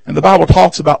 And the Bible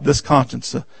talks about this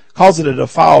conscience, calls it a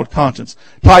defiled conscience.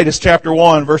 Titus chapter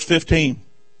 1, verse 15.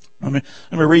 Let me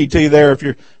read to you there. If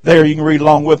you're there, you can read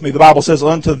along with me. The Bible says,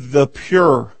 unto the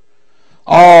pure,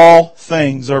 all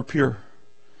things are pure.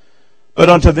 But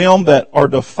unto them that are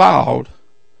defiled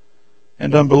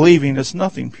and unbelieving is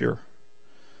nothing pure.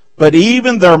 But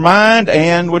even their mind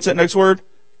and, what's that next word?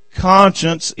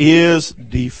 Conscience is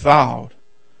defiled.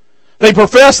 They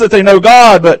profess that they know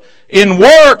God, but in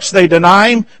works they deny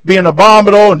Him, being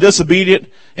abominable and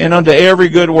disobedient, and unto every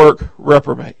good work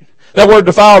reprobate. That word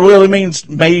defiled really means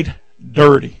made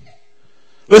dirty.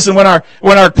 Listen, when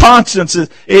our conscience is,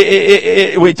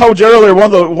 we told you earlier,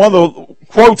 one of the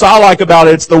quotes I like about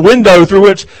it, it's the window through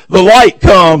which the light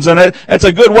comes, and it's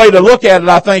a good way to look at it,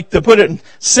 I think, to put it in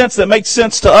sense that makes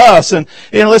sense to us. And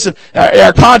listen,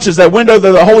 our conscience, that window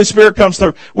that the Holy Spirit comes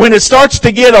through, when it starts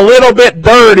to get a little bit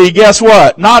dirty, guess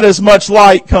what? Not as much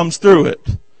light comes through it.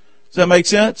 Does that make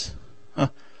sense?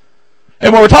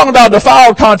 And when we're talking about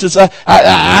defiled conscience,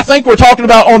 I think we're talking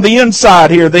about on the inside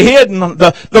here, the hidden,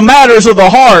 the matters of the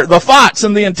heart, the thoughts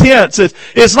and the intents.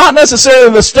 It's not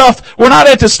necessarily the stuff. We're not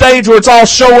at the stage where it's all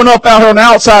showing up out on the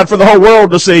outside for the whole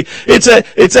world to see. It's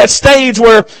that stage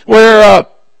where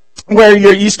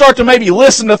you start to maybe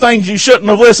listen to things you shouldn't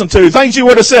have listened to, things you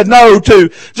would have said no to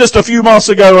just a few months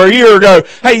ago or a year ago.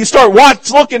 Hey, you start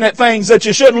looking at things that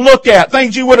you shouldn't look at,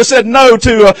 things you would have said no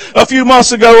to a few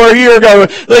months ago or a year ago.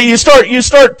 You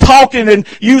start talking and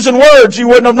using words you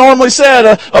wouldn't have normally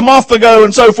said a month ago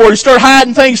and so forth. You start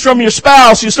hiding things from your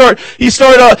spouse. You start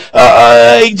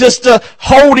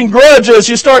holding grudges.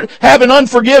 You start having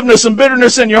unforgiveness and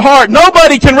bitterness in your heart.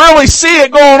 Nobody can really see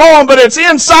it going on, but it's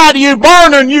inside of you,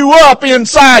 burning you up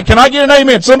inside. Can I get an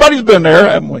amen? Somebody's been there,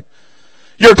 haven't we?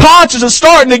 Your conscience is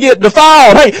starting to get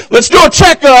defiled. Hey, let's do a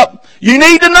checkup. You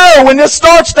need to know when this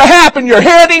starts to happen, you're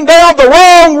heading down the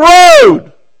wrong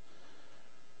road.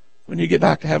 When you get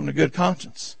back to having a good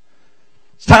conscience.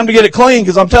 It's time to get it clean,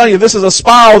 because I'm telling you, this is a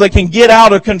spiral that can get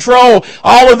out of control.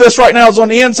 All of this right now is on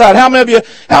the inside. How many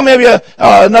of you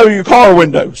know your car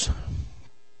windows?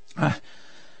 I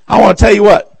want to tell you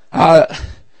what.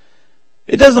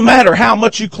 It doesn't matter how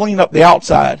much you clean up the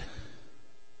outside.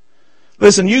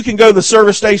 Listen, you can go to the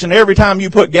service station every time you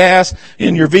put gas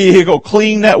in your vehicle,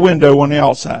 clean that window on the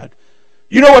outside.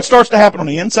 You know what starts to happen on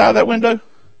the inside of that window?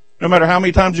 No matter how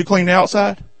many times you clean the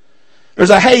outside?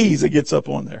 There's a haze that gets up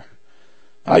on there.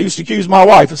 I used to accuse my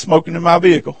wife of smoking in my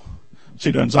vehicle.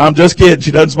 She doesn't. I'm just kidding.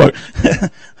 She doesn't smoke.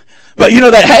 But you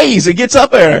know that haze, it gets up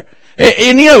there.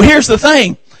 And you know, here's the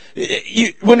thing.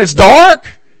 When it's dark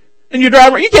and you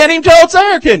drive, you can't even tell it's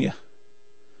there, can you?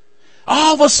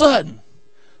 All of a sudden,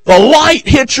 the light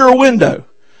hits your window.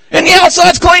 And the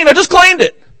outside's clean. I just cleaned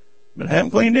it. But I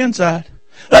haven't cleaned the inside.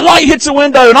 That light hits the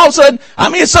window, and all of a sudden, I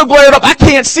mean, it's so glared up, I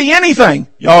can't see anything.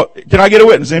 Y'all, can I get a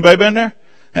witness? Anybody been there?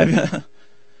 Have you?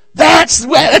 That's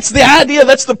the idea.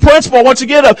 That's the principle. Once you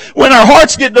get up, when our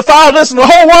hearts get defiled, listen, the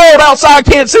whole world outside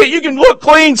can't see it. You can look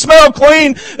clean, smell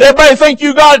clean. Everybody think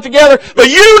you got it together. But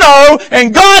you know,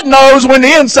 and God knows when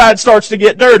the inside starts to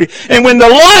get dirty. And when the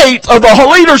light of the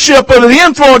leadership or the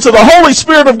influence of the Holy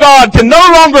Spirit of God can no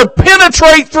longer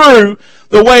penetrate through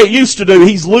the way it used to do,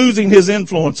 He's losing His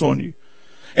influence on you.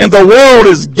 And the world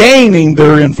is gaining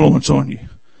their influence on you.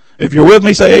 If you're with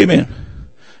me, say amen.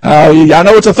 I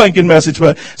know it's a thinking message,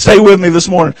 but stay with me this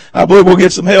morning. I believe we'll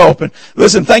get some help. And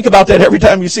listen, think about that every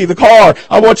time you see the car.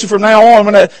 I want you from now on,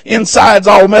 when that inside's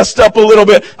all messed up a little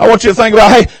bit, I want you to think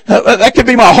about, hey, that could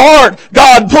be my heart.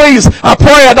 God, please, I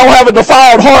pray I don't have a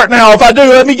defiled heart now. If I do,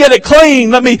 let me get it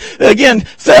clean. Let me, again,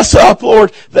 fess up,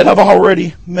 Lord, that I've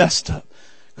already messed up.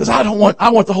 Because I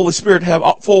want the Holy Spirit to have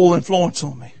full influence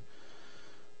on me.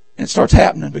 And it starts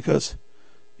happening because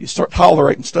you start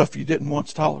tolerating stuff you didn't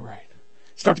once tolerate.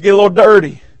 Start to get a little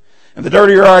dirty. And the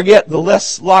dirtier I get, the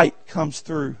less light comes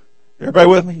through. Everybody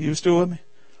with me? You still with me?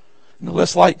 And the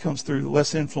less light comes through, the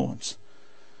less influence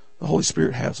the Holy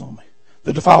Spirit has on me.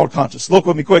 The defiled conscience. Look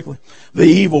with me quickly. The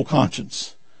evil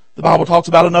conscience. The Bible talks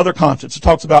about another conscience. It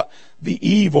talks about the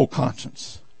evil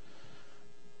conscience.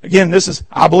 Again, this is,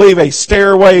 I believe, a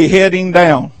stairway heading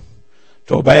down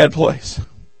to a bad place.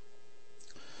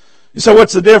 You say,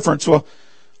 what's the difference? Well,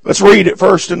 let's read it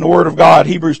first in the Word of God.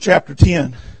 Hebrews chapter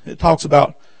 10. It talks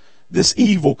about this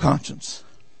evil conscience.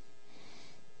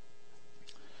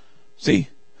 See,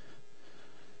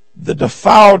 the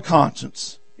defiled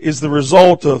conscience is the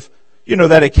result of,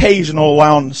 that occasional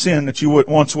allowing sin that you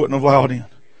once wouldn't have allowed in.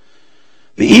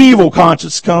 The evil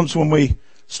conscience comes when we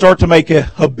start to make a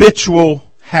habitual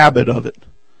habit of it.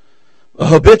 A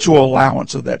habitual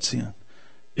allowance of that sin.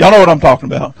 Y'all know what I'm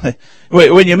talking about.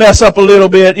 When you mess up a little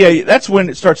bit, that's when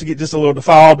it starts to get just a little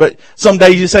defiled. But some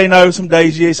days you say no, some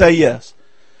days you say yes.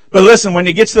 But listen, when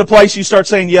you get to the place you start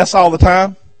saying yes all the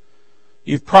time,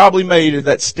 you've probably made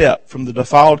that step from the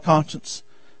defiled conscience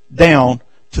down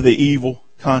to the evil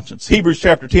conscience. Hebrews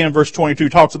chapter 10, verse 22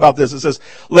 talks about this. It says,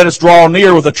 let us draw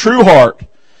near with a true heart,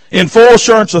 in full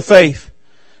assurance of faith,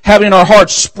 having our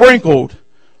hearts sprinkled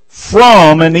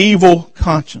from an evil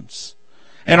conscience,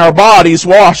 and our bodies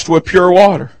washed with pure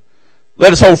water.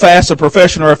 Let us hold fast the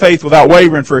profession of our faith without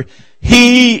wavering, for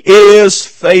He is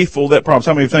faithful that promise.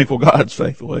 How many are thankful God's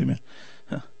faithful? Amen.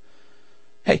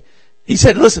 Hey, He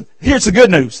said, listen, here's the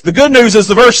good news. The good news is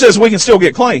the verse says we can still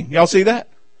get clean. Y'all see that?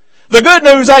 The good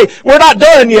news, hey, we're not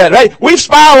done yet. Hey, we've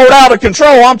spiraled out of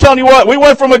control. I'm telling you what, we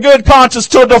went from a good conscience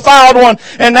to a defiled one,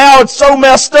 and now it's so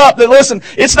messed up that, listen,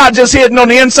 it's not just hidden on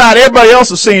the inside. Everybody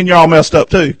else is seeing you're all messed up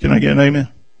too. Can I get an amen?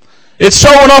 It's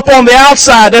showing up on the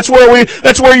outside. That's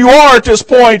where you are at this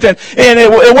point. And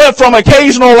it went from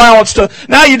occasional allowance to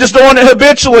now you're just doing it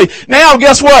habitually. Now,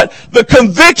 guess what? The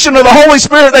conviction of the Holy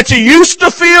Spirit that you used to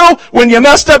feel when you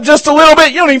messed up just a little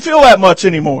bit, you don't even feel that much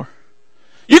anymore.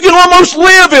 You can almost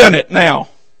live in it now.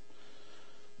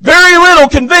 Very little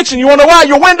conviction. You want to know why?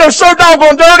 Your window's so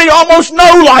doggone dirty, almost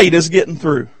no light is getting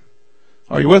through.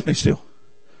 Are you with me still?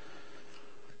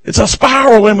 It's a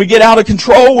spiral when we get out of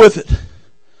control with it.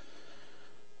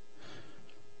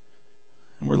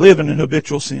 And we're living in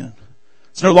habitual sin.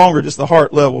 It's no longer just the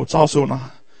heart level. It's also on the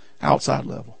outside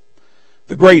level.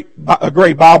 A great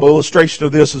Bible illustration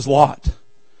of this is Lot.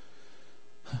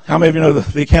 How many of you know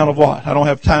the account of Lot? I don't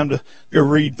have time to go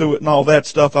read through it and all that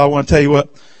stuff. I want to tell you what.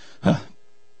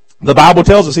 The Bible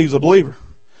tells us he was a believer.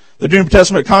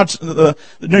 The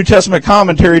New Testament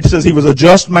commentary says he was a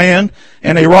just man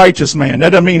and a righteous man.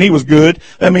 That doesn't mean he was good.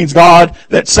 That means God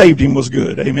that saved him was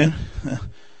good. Amen.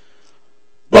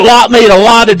 But Lot made a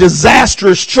lot of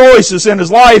disastrous choices in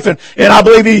his life, and I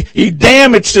believe he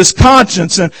damaged his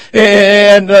conscience,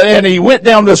 and he went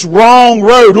down this wrong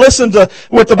road. Listen to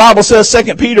what the Bible says,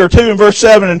 2 Peter 2 and verse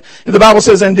 7, and the Bible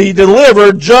says, and he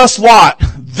delivered just Lot,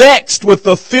 vexed with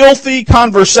the filthy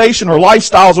conversation or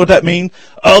lifestyles, what that means,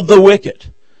 of the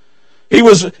wicked. He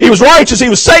was righteous. He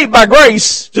was saved by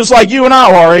grace, just like you and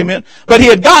I are, amen. But he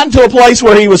had gotten to a place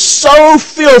where he was so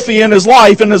filthy in his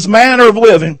life and his manner of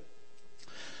living,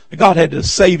 God had to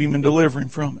save him and deliver him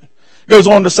from it. It goes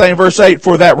on to say in verse 8,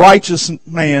 for that righteous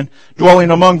man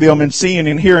dwelling among them and seeing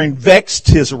and hearing vexed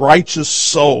his righteous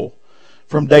soul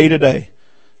from day to day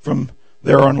from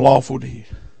their unlawful deed.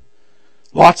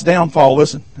 Lot's downfall,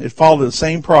 listen, it followed the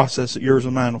same process that yours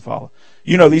and mine will follow.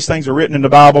 You know these things are written in the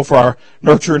Bible for our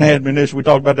nurture and admonition. We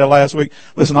talked about that last week.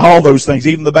 Listen, all those things,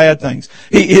 even the bad things.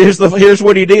 Here's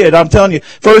what he did. I'm telling you.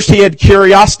 First, he had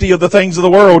curiosity of the things of the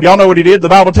world. Y'all know what he did? The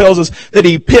Bible tells us that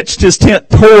he pitched his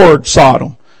tent toward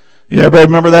Sodom. You everybody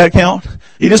remember that account?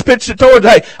 He just pitched it towards,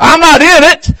 hey, I'm not in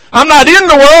it. I'm not in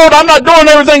the world. I'm not doing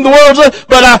everything the world's doing,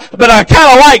 but I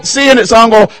kind of like seeing it, so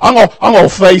I'm going to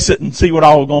face it and see what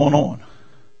all is going on.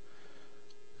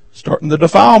 Starting the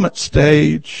defilement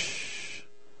stage.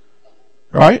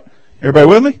 Right? Everybody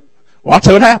with me? Watch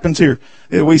how it happens here.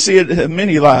 We see it in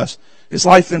many lives. His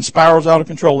life then spirals out of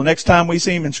control. The next time we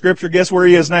see him in Scripture, guess where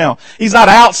he is now? He's not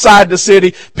outside the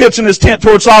city, pitching his tent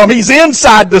towards Sodom. He's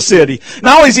inside the city.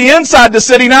 Not only is he inside the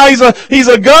city, now he's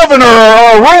a governor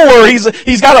or a ruler.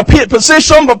 He's got a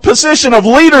position of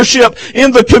leadership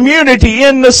in the community,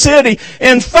 in the city.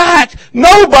 In fact,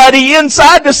 nobody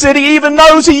inside the city even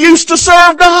knows he used to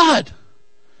serve God.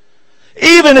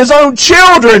 Even his own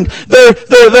children,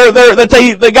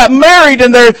 they got married,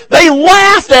 and they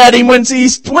laughed at him when he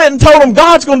went and told them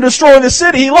God's going to destroy the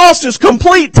city. He lost his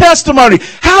complete testimony.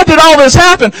 How did all this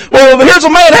happen? Well, here's a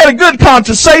man that had a good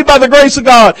conscience, saved by the grace of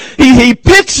God. He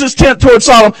pitched his tent towards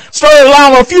Sodom, started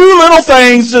allowing a few little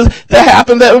things to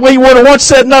happen that we would have once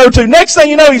said no to. Next thing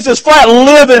you know, he's just flat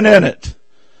living in it.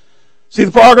 See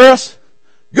the progress?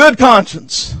 Good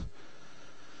conscience.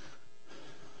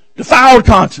 Defiled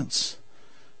conscience.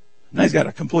 Now he's got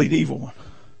a complete evil one.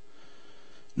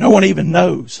 No one even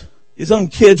knows. His own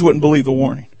kids wouldn't believe the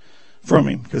warning from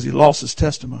him because he lost his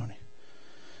testimony.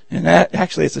 And that,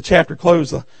 actually, it's a chapter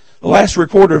closed. The last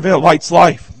recorded event of Light's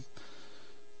life.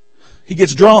 He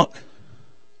gets drunk.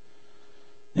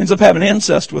 Ends up having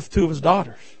incest with two of his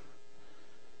daughters.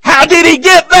 How did he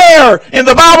get there? And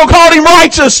the Bible called him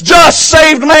righteous, just,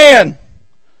 saved man.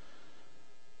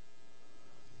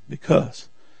 Because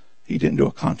he didn't do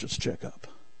a conscience checkup.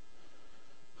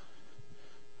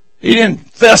 He didn't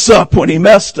fess up when he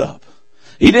messed up.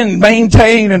 He didn't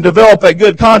maintain and develop a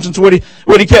good conscience. What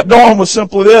he kept doing was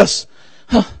simply this.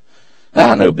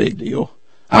 No big deal.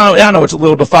 I know it's a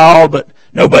little defiled, but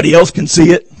nobody else can see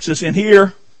it. It's just in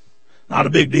here. Not a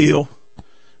big deal.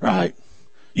 Right?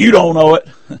 You don't know it.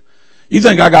 You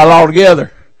think I got it all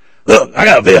together. Look, I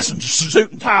got a vest and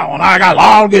suit and tie on. I got it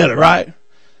all together, right?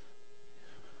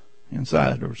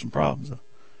 Inside there were some problems, though.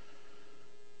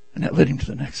 And that led him to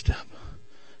the next step.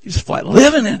 He's flat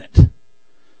living in it.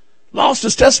 Lost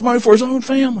his testimony for his own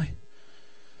family.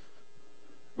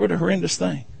 What a horrendous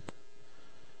thing.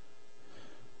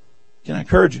 Can I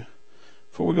encourage you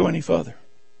before we go any further?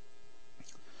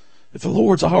 If the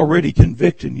Lord's already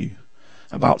convicting you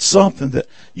about something that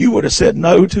you would have said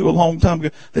no to a long time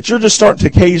ago, that you're just starting to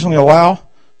occasionally allow,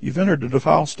 you've entered the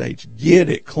defile stage. Get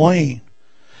it clean.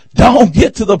 Don't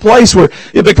get to the place where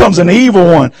it becomes an evil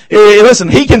one. Listen,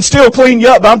 he can still clean you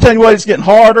up, but I'm telling you what, it's getting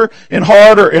harder and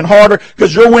harder and harder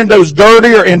because your window's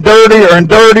dirtier and dirtier and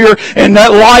dirtier, and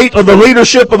that light of the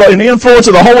leadership and the influence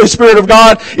of the Holy Spirit of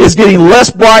God is getting less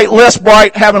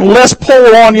bright, having less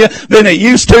pull on you than it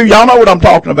used to. Y'all know what I'm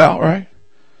talking about, right?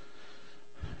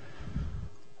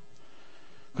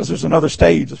 Because there's another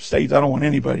stage I don't want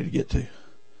anybody to get to.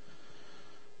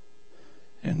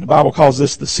 And the Bible calls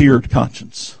this the seared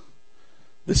conscience.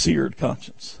 The seared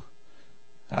conscience.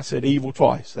 I said evil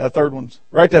twice. That third one's,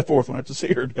 write that fourth one. It's a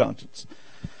seared conscience.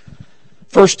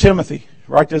 1 Timothy.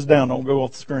 Write this down. Don't go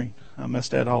off the screen. I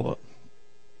messed that all up.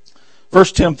 1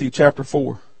 Timothy chapter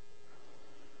 4.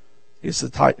 Is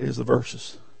the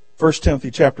verses. 1 Timothy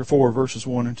chapter 4, verses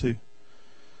 1 and 2.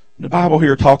 The Bible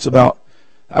here talks about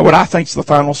what I think is the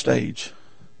final stage.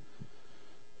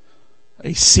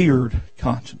 A seared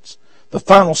conscience. The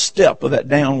final step of that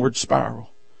downward spiral.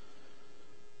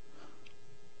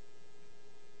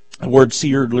 The word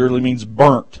seared literally means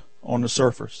burnt on the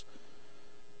surface.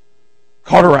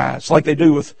 cauterize like they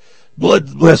do with blood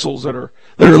vessels that are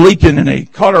leaking, and they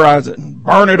cauterize it and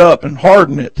burn it up and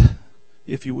harden it,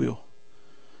 if you will.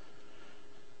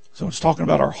 So it's talking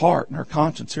about our heart and our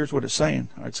conscience. Here's what it's saying.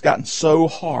 It's gotten so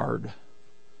hard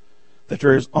that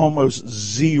there is almost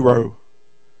zero,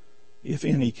 if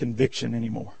any, conviction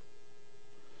anymore.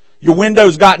 Your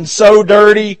window's gotten so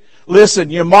dirty, listen,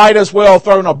 you might as well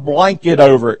throw a blanket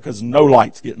over it because no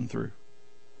light's getting through.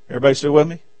 Everybody still with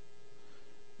me?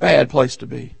 Bad place to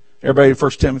be. Everybody,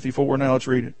 1 Timothy 4, now let's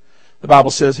read it. The Bible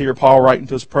says here, Paul writing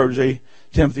to his protege,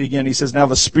 Timothy again, he says, now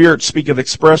the Spirit speaketh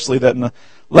expressly that in the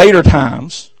later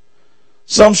times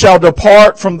some shall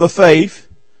depart from the faith,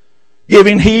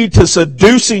 giving heed to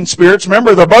seducing spirits.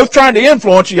 Remember, they're both trying to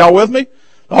influence you. Y'all with me?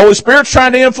 The Holy Spirit's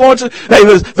trying to influence it.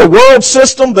 The world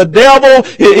system, the devil,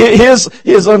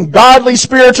 his ungodly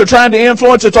spirits are trying to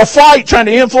influence. It's a fight trying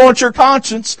to influence your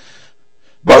conscience.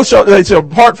 Both shall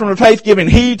depart from the faith, giving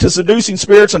heed to seducing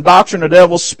spirits and doctrine of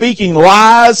devils, speaking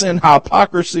lies and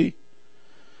hypocrisy,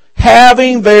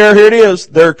 having here it is,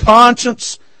 their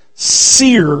conscience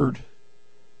seared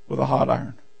with a hot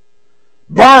iron.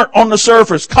 Burnt on the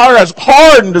surface,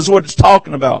 hardened is what it's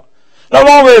talking about. No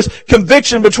longer is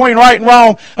conviction between right and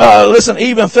wrong,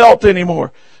 even felt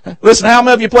anymore. Listen, how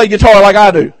many of you play guitar like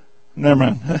I do? Never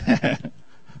mind.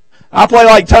 I play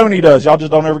like Tony does. Y'all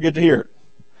just don't ever get to hear it.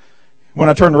 When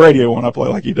I turn the radio on, I play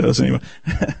like he does anyway.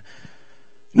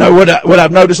 No, what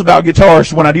I've noticed about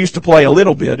guitars, when I used to play a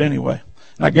little bit anyway,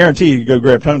 and I guarantee you go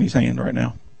grab Tony's hand right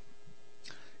now.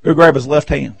 Go grab his left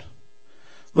hand.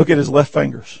 Look at his left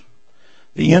fingers.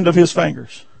 The end of his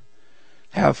fingers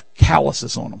have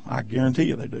calluses on them. I guarantee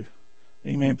you they do.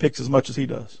 Any man picks as much as he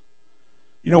does.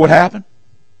 You know what happened?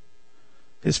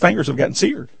 His fingers have gotten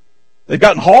seared. They've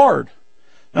gotten hard.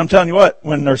 And I'm telling you what,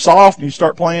 when they're soft and you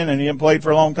start playing and you haven't played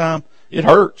for a long time, it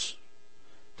hurts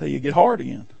till you get hard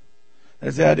again.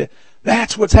 That's the idea.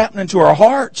 That's what's happening to our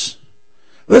hearts.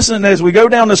 Listen, as we go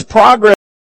down this progress,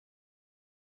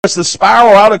 the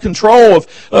spiral out of control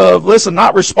of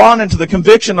not responding to the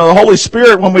conviction of the Holy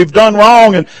Spirit when we've done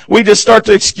wrong, and we just start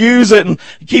to excuse it and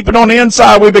keep it on the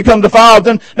inside, we become defiled.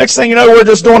 Then next thing you know, we're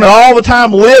just doing it all the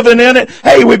time, living in it.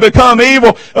 Hey, we become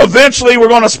evil. Eventually, we're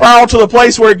going to spiral to the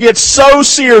place where it gets so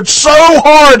seared, so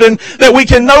hardened, that we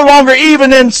can no longer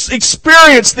even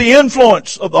experience the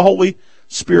influence of the Holy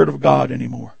Spirit of God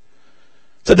anymore.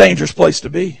 It's a dangerous place to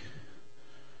be.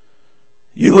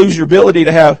 You lose your ability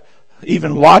to have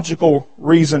even logical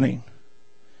reasoning.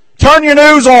 Turn your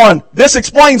news on. This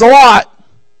explains a lot.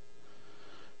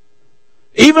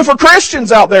 Even for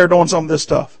Christians out there doing some of this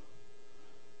stuff.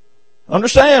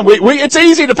 Understand? It's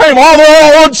easy to think, oh,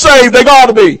 they're all unsaved. They got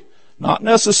to be. Not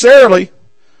necessarily.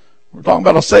 We're talking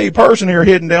about a saved person here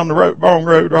heading down the wrong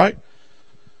road, right?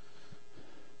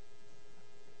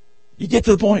 You get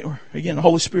to the point where, again, the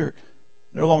Holy Spirit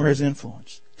no longer has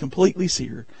influence. Completely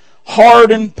seared.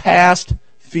 Hardened past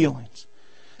feelings.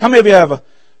 How many of you have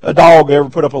a dog ever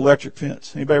put up an electric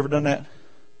fence? Anybody ever done that?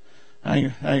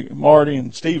 Marty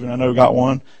and Stephen, I know, got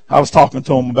one. I was talking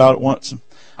to them about it once. And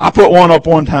I put one up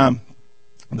one time.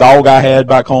 A dog I had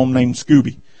back home named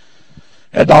Scooby.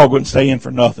 That dog wouldn't stay in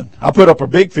for nothing. I put up a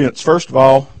big fence, first of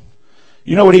all.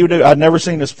 You know what he would do? I'd never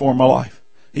seen this before in my life.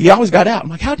 He always got out. I'm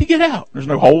like, how'd he get out? There's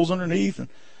no holes underneath. And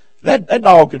that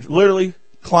dog could literally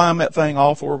climb that thing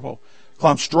all four of them.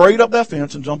 Climb straight up that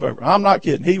fence and jump over. I'm not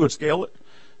kidding. He would scale it.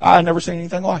 I had never seen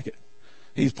anything like it.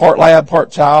 He's part lab,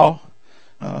 part child.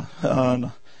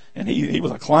 And he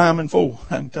was a climbing fool,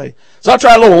 I can tell you. So I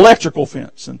tried a little electrical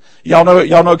fence. And y'all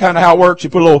know kind of how it works. You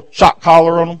put a little shock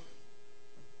collar on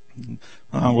them.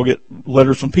 We'll get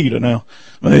letters from PETA now.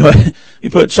 But anyway, you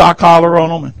put shock collar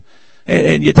on them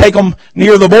and you take them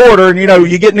near the border, and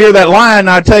you get near that line, and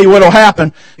I tell you what'll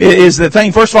happen is the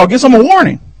thing, first of all, gives them a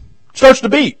warning. It starts to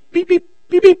beep. Beep, beep,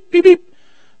 beep, beep, beep, beep.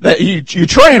 That you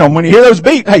train them. When you hear those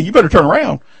beep, hey, you better turn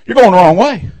around. You're going the wrong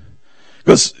way.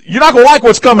 Because you're not going to like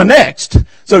what's coming next.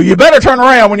 So you better turn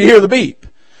around when you hear the beep.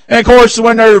 And of course,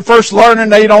 when they're first learning,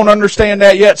 they don't understand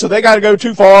that yet, so they got to go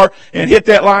too far and hit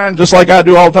that line, just like I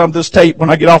do all the time with this tape when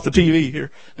I get off the TV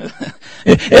here.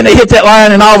 And they hit that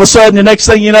line, and all of a sudden, the next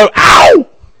thing you know, ow!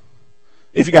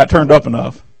 If you got turned up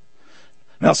enough.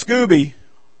 Now, Scooby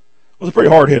was a pretty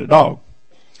hard-headed dog.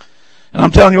 And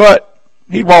I'm telling you what,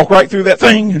 he'd walk right through that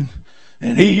thing,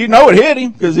 and it hit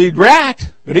him, because he'd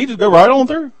react, but he'd just go right on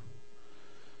through.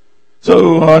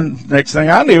 So, next thing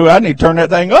I knew, I need to turn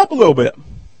that thing up a little bit.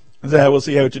 I said, we'll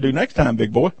see what you do next time,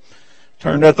 big boy.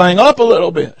 Turn that thing up a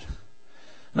little bit.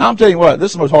 Now, I'm telling you what,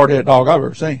 this is the most hard-headed dog I've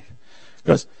ever seen.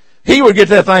 Because he would get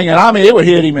that thing, and it would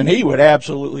hit him, and he would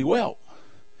absolutely welt.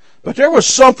 But there was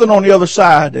something on the other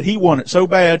side that he wanted so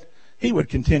bad, he would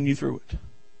continue through it.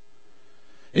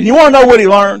 And you want to know what he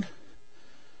learned?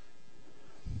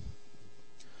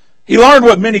 He learned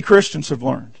what many Christians have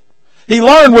learned. He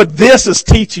learned what this is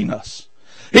teaching us.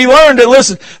 He learned that,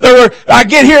 listen, I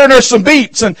get here and there's some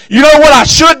beeps, and you know what I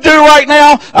should do right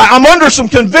now? I'm under some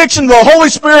conviction. The Holy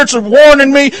Spirit's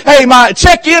warning me. Hey, my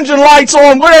check engine light's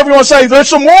on, whatever you want to say. There's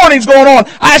some warnings going on.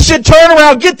 I should turn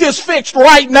around, get this fixed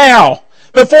right now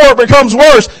before it becomes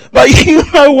worse. But you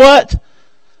know what?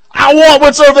 I want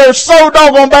what's over there so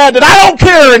doggone bad that I don't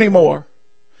care anymore.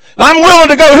 I'm willing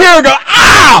to go here and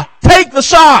go, take the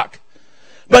shock.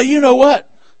 But you know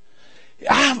what?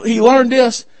 He learned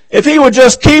this. If he would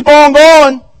just keep on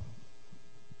going,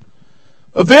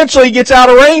 eventually he gets out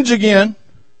of range again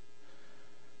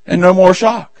and no more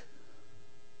shock.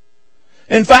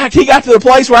 In fact, he got to the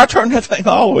place where I turned that thing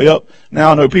all the way up.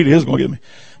 Now I know Peter is going to get me.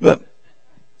 But,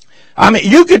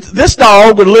 this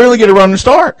dog would literally get a running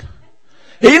start.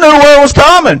 He knew where it was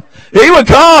coming. He would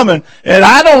come and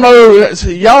I don't know,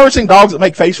 y'all ever seen dogs that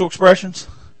make facial expressions?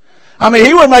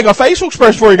 He would make a facial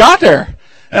expression before he got there.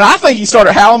 And I think he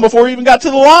started howling before he even got to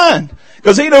the line.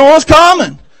 Because he knew it was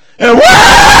coming. And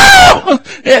wow!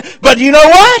 But you know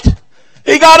what?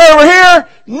 He got over here,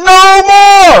 no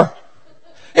more.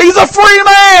 He's a free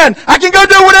man. I can go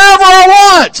do whatever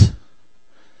I want.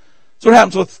 That's what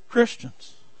happens with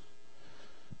Christians.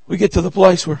 We get to the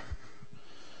place where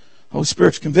the Holy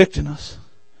Spirit's convicting us.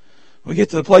 We get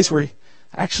to the place where he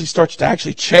actually starts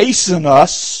to chasten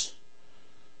us.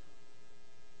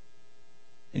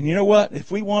 And you know what?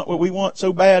 If we want what we want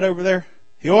so bad over there,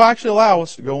 he'll actually allow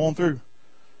us to go on through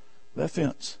that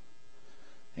fence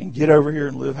and get over here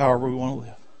and live however we want to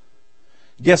live.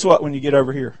 Guess what? When you get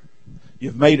over here,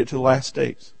 you've made it to the last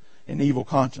stage, an evil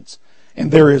conscience.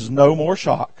 And there is no more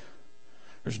shock.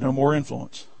 There's no more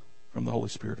influence from the Holy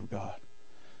Spirit of God.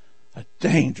 A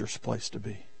dangerous place to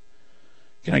be.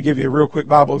 Can I give you a real quick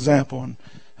Bible example? And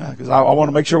because I want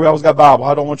to make sure we always got Bible.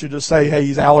 I don't want you to just say, hey,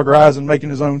 he's allegorizing, making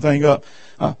his own thing up.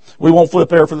 We won't flip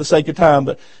there for the sake of time,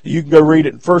 but you can go read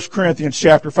it in 1 Corinthians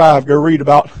chapter 5. Go read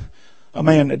about a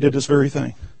man that did this very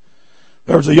thing.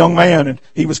 There was a young man, and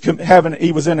he was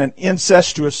in an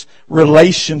incestuous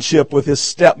relationship with his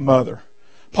stepmother.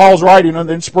 Paul's writing under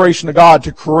the inspiration of God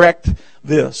to correct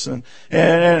this. And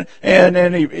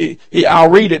I'll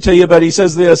read it to you, but he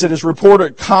says this: it is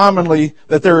reported commonly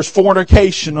that there is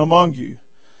fornication among you.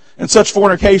 And such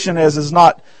fornication as is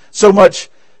not so much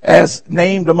as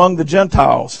named among the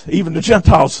Gentiles. Even the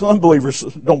Gentiles, unbelievers,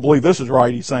 don't believe this is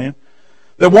right, he's saying.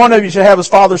 That one of you should have his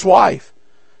father's wife.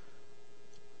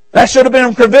 That should have been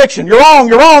a conviction. You're wrong,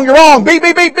 you're wrong, you're wrong. Beep,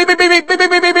 beep, beep, beep, beep, beep, beep, beep,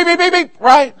 beep, beep, beep, beep, beep.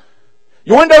 Right?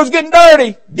 Your window's getting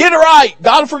dirty. Get it right.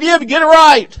 God will forgive you. Get it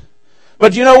right.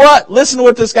 But you know what? Listen to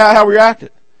what this guy, how he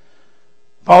reacted.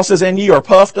 Paul says, and ye are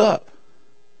puffed up,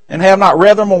 and have not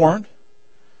rather mourned,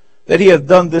 that he hath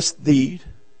done this deed,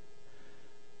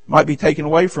 might be taken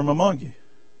away from among you.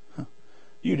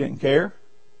 You didn't care.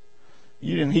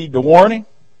 You didn't heed the warning.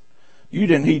 You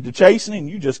didn't heed the chastening.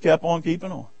 You just kept on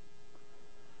keeping on.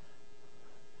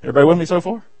 Everybody with me so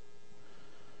far?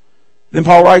 Then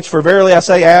Paul writes, for verily I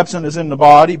say, absent is in the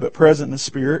body, but present in the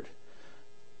spirit.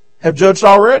 Have judged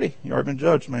already. You already been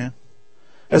judged, man.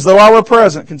 As though I were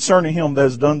present concerning him that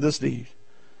has done this deed.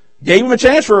 Gave him a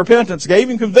chance for repentance, gave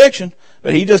him conviction,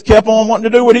 but he just kept on wanting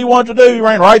to do what he wanted to do. He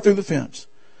ran right through the fence.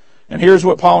 And here's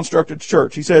what Paul instructed the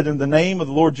church. He said, in the name of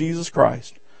the Lord Jesus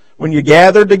Christ, when you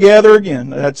gather together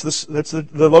again, that's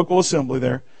the local assembly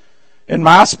there, in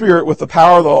my spirit with the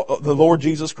power of the Lord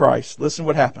Jesus Christ, listen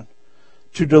what happened.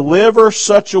 To deliver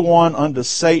such a one unto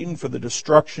Satan for the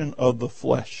destruction of the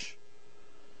flesh,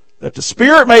 that the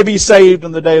spirit may be saved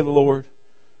in the day of the Lord.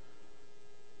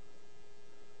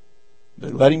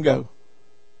 But let him go,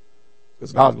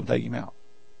 because God's going to take him out.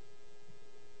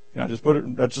 Can I just put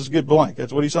it? That's just get blank.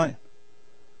 That's what he's saying.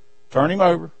 Turn him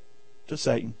over to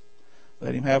Satan.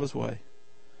 Let him have his way.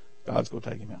 God's going to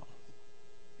take him out.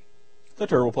 It's a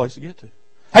terrible place to get to.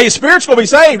 Hey, his spirit's going to be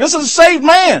saved. This is a saved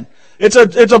man. It's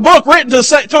a book written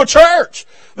to a church.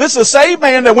 This is a saved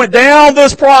man that went down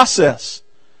this process.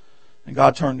 And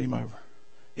God turned him over.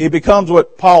 He becomes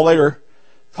what Paul later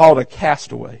called a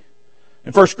castaway.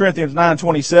 In 1 Corinthians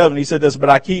 9:27, he said this, but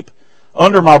I keep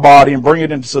under my body and bring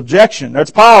it into subjection.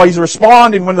 That's Paul. He's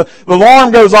responding when the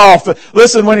alarm goes off.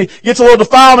 Listen, when he gets a little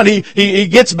defilement, he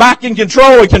gets back in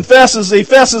control. He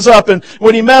fesses up, and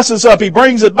when he messes up, he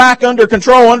brings it back under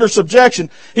control, under subjection.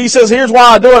 He says, here's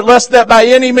why I do it, lest that by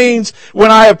any means, when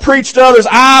I have preached to others,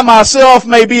 I myself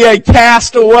may be a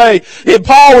castaway.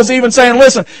 Paul was even saying,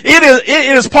 listen,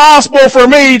 it is possible for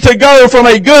me to go from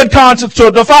a good conscience to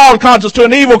a defiled conscience to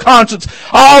an evil conscience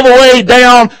all the way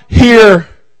down here.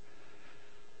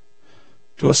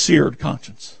 to a seared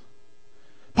conscience.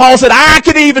 Paul said, I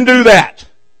could even do that.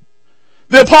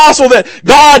 The apostle that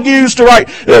God used to write,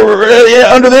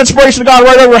 under the inspiration of God,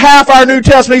 write over half our New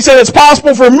Testament, he said it's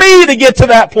possible for me to get to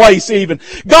that place even.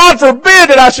 God forbid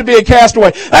that I should be a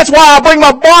castaway. That's why I bring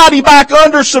my body back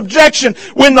under subjection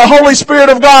when the Holy Spirit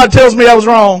of God tells me I was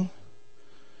wrong.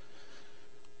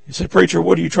 You say, preacher,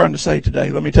 what are you trying to say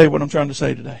today? Let me tell you what I'm trying to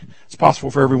say today. It's possible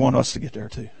for every one of us to get there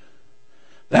too.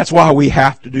 That's why we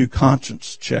have to do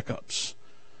conscience checkups.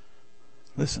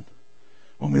 Listen.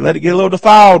 When we let it get a little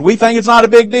defiled, we think it's not a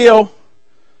big deal.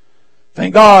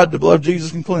 Thank God the blood of Jesus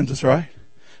can cleanse us, right?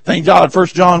 Thank God 1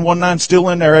 John 1:9 still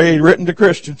in there, written to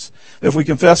Christians. If we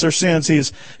confess our sins, He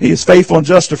is faithful and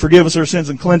just to forgive us our sins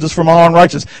and cleanse us from all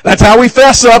unrighteousness. That's how we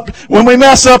fess up when we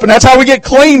mess up, and that's how we get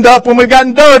cleaned up when we've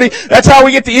gotten dirty. That's how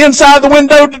we get the inside of the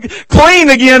window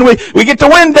clean again. We get the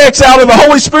Windex out of the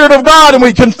Holy Spirit of God, and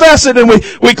we confess it, and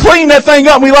we clean that thing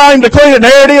up, and we allow Him to clean it. And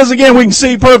there it is again. We can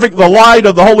see perfect. The light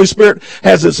of the Holy Spirit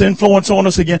has its influence on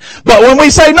us again. But when we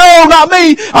say, no, not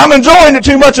me, I'm enjoying it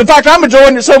too much. In fact, I'm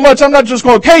enjoying it so much, I'm not just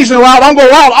going to occasionally allow it. I'm going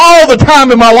to allow it all the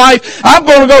time in my life. I'm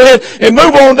going to go ahead and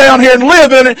move on down here and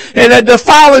live in it, and that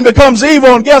defiling becomes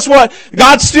evil. And guess what?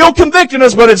 God's still convicting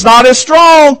us, but it's not as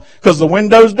strong because the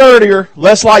window's dirtier,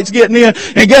 less light's getting in.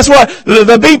 And guess what?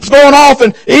 The beep's going off,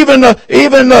 and even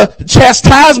the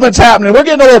chastisement's happening. We're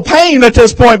getting a little pain at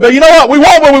this point, but you know what? We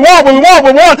want what we want, what we want,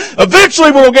 what we want.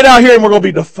 Eventually we're going to get out here and we're going to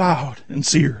be defiled and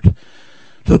seared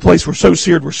to the place we're so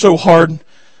seared, we're so hardened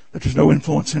that there's no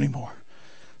influence anymore.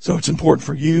 So it's important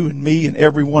for you and me and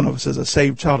every one of us as a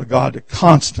saved child of God to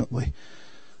constantly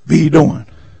be doing,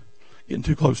 getting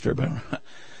too close to everybody,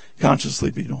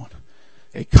 consciously be doing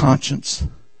a conscience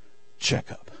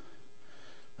checkup.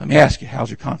 Let me ask you, how's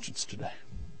your conscience today?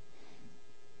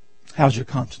 How's your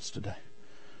conscience today?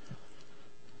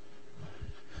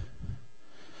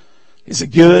 Is it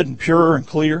good and pure and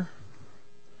clear?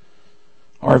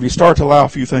 Or have you started to allow a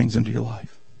few things into your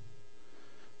life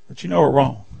that you know are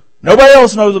wrong? Nobody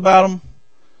else knows about them,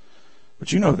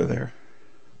 but you know they're there.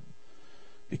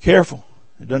 Be careful.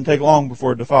 It doesn't take long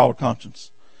before a defiled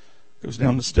conscience goes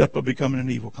down the step of becoming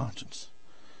an evil conscience.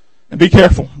 And be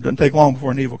careful. It doesn't take long before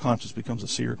an evil conscience becomes a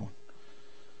seared one.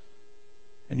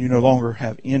 And you no longer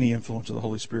have any influence of the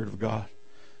Holy Spirit of God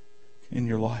in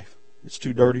your life. It's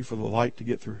too dirty for the light to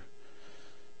get through.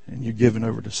 And you're given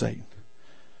over to Satan.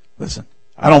 Listen.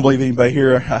 I don't believe anybody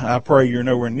here, I pray you're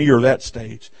nowhere near that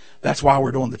stage. That's why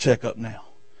we're doing the checkup now.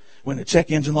 When the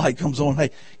check engine light comes on, hey,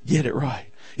 get it right.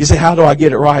 You say, how do I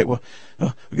get it right? Well,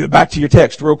 we get back to your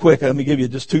text real quick. Let me give you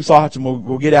just two thoughts and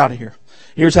we'll get out of here.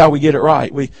 Here's how we get it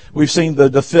right. We've seen the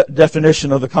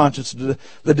definition of the conscience,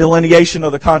 the delineation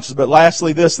of the conscience, but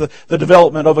lastly this, the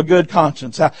development of a good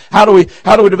conscience. How do we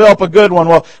develop a good one?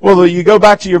 Well, you go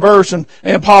back to your verse and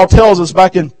Paul tells us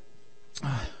back in,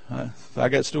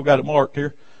 still got it marked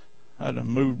here. I had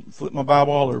to flip my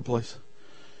Bible all over the place.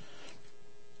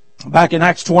 Back in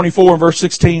Acts 24 verse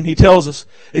 16, he tells us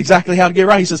exactly how to get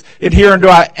right. He says, "And herein do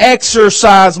I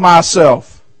exercise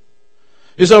myself."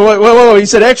 You say, whoa, he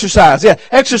said exercise. Yeah,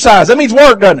 exercise. That means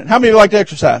work, doesn't it? How many of you like to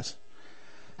exercise?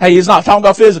 Hey, he's not talking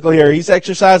about physically here. He's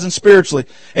exercising spiritually.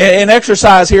 And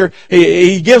exercise here,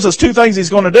 he gives us two things he's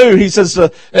going to do. He says,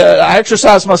 I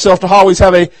exercise myself to always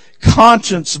have a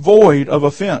conscience void of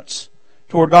offense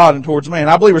toward God and towards man.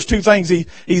 I believe there's two things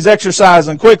he's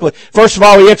exercising quickly. First of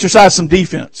all, he exercised some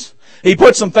defense. He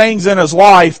put some things in his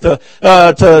life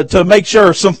to make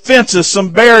sure, some fences, some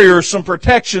barriers, some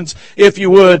protections, if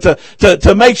you would,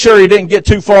 to make sure he didn't get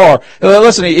too far.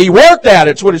 Listen, he worked at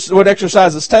it. It's what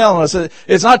exercise is telling us.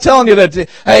 It's not telling you that,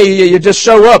 hey, you just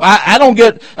show up. I don't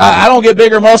get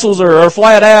bigger muscles or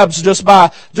flat abs just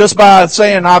by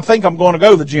saying I think I'm going to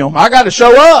go to the gym. I got to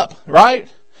show up, right?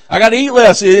 I got to eat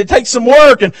less. It takes some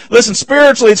work. And listen,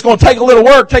 spiritually, it's going to take a little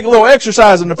work, take a little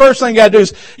exercise. And the first thing you got to do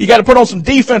is you got to put on some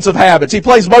defensive habits. He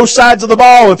plays both sides of the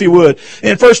ball, if you would.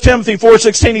 In 1 Timothy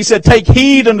 4:16, he said, "Take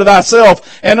heed unto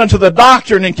thyself and unto the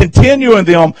doctrine, and continue in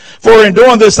them. For in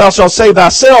doing this thou shalt save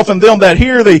thyself and them that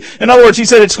hear thee." In other words, he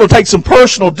said it's going to take some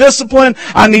personal discipline.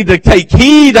 I need to take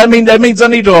heed. That means I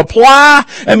need to apply.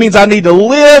 That means I need to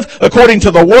live according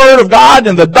to the Word of God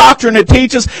and the doctrine it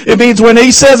teaches. It means when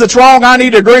he says it's wrong, I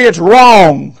need to agree it's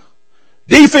wrong.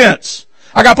 Defense.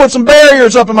 I got to put some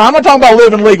barriers up in my... I'm not talking about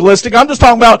living legalistic. I'm just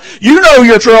talking about, you know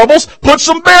your troubles. Put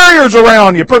some barriers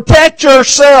around you. Protect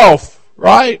yourself.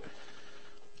 Right?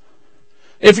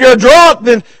 If you're drunk,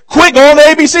 then quit going to the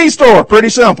ABC store. Pretty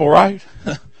simple, right?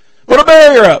 Put a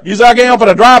barrier up. You say, I can't help it.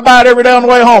 I drive by it every day on the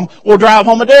way home. We'll drive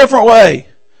home a different way.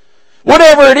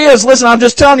 Whatever it is, listen, I'm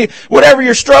just telling you, whatever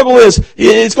your struggle is,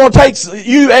 it's going to take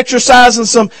you exercising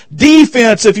some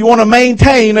defense if you want to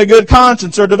maintain a good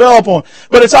conscience or develop one.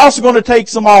 But it's also going to take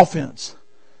some offense.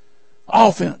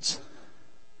 Offense.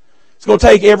 It's going to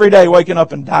take every day waking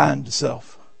up and dying to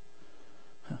self.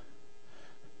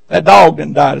 That dog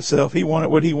didn't die to self. He wanted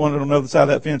what he wanted on the other side of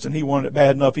that fence, and he wanted it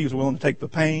bad enough he was willing to take the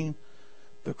pain,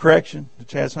 the correction, the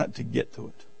chastisement to get to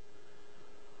it.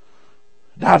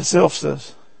 Die to self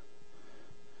says,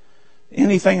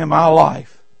 anything in my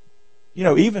life,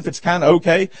 even if it's kind of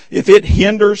okay, if it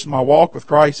hinders my walk with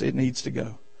Christ, it needs to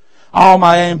go. All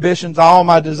my ambitions, all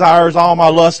my desires, all my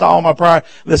lust, all my pride,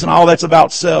 listen, all that's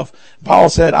about self. Paul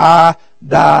said, I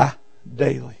die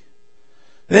daily.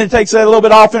 Then it takes that a little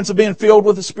bit of offense of being filled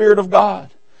with the Spirit of God.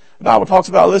 The Bible talks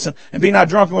about, listen, and be not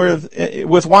drunken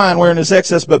with wine wherein is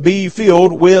excess, but be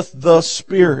filled with the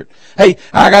Spirit. Hey,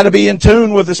 I got to be in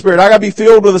tune with the Spirit. I got to be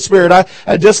filled with the Spirit.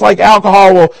 I just like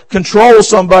alcohol will control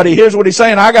somebody. Here's what he's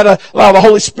saying. I got to allow the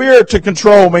Holy Spirit to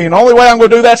control me. And the only way I'm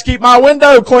going to do that is keep my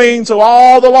window clean so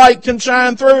all the light can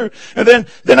shine through. And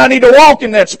then I need to walk in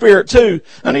that Spirit too.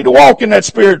 I need to walk in that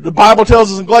Spirit. The Bible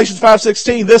tells us in Galatians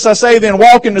 5:16, this I say then,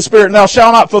 walk in the Spirit, and thou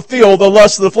shalt not fulfill the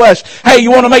lust of the flesh. Hey, you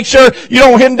want to make sure you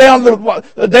don't hit down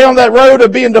that road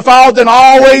of being defiled, then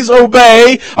always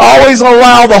obey, always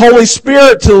allow the Holy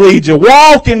Spirit to lead you.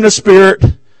 Walk in the Spirit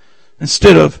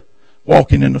instead of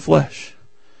walking in the flesh.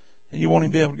 And you won't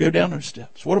even be able to go down those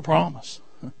steps. What a promise.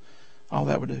 All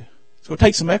that would do. It's going to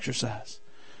take some exercise.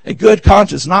 A good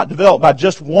conscience not developed by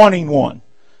just wanting one.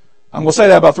 I'm going to say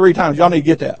that about 3 times. Y'all need to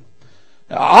get that.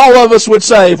 All of us would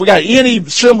say, if we got any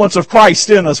semblance of Christ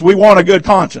in us, we want a good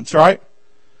conscience, right?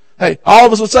 Hey, all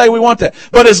of us would say we want that.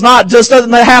 But it's not, just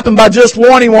doesn't happen by just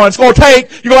wanting one. It's going to take,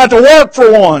 you're going to have to work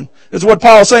for one, is what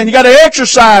Paul's saying. You got to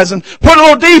exercise and put a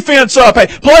little defense up. Hey,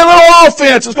 play a little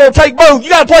offense. It's going to take both.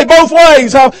 You got to play both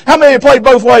ways. How many of you played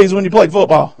both ways when you played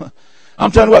football?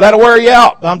 I'm telling you what, that'll wear you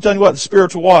out. I'm telling you what, the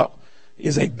spiritual walk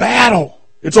is a battle.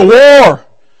 It's a war.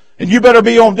 And you better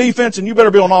be on defense and you better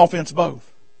be on offense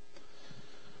both,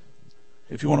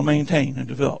 if you want to maintain and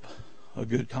develop a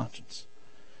good conscience.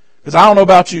 Because I don't know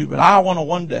about you, but I want to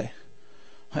one day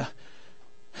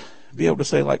be able to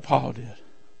say like Paul did,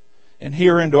 and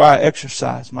herein do I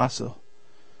exercise myself,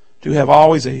 to have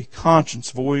always a conscience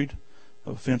void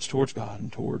of offense towards God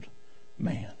and toward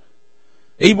man.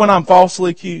 Even when I'm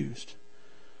falsely accused,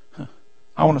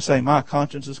 I want to say my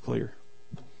conscience is clear.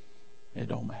 It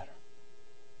don't matter.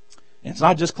 And it's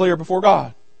not just clear before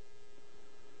God.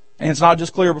 And it's not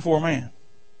just clear before man.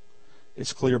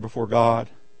 It's clear before God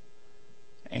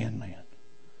and man.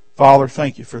 Father,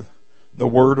 thank you for the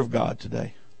Word of God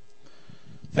today.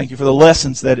 Thank you for the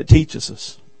lessons that it teaches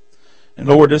us. And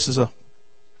Lord, this is a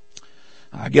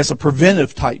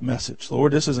preventive type message.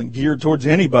 Lord, this isn't geared towards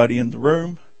anybody in the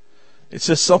room. It's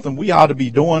just something we ought to be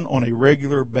doing on a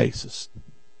regular basis.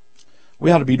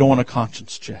 We ought to be doing a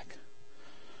conscience check.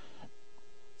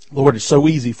 Lord, it's so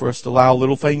easy for us to allow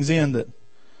little things in that,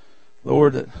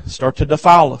 Lord, that start to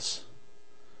defile us.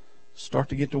 Start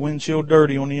to get the windshield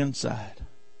dirty on the inside.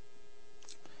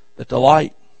 That the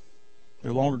light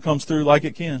no longer comes through like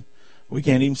it can. We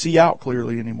can't even see out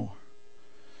clearly anymore.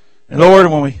 And Lord,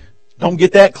 when we don't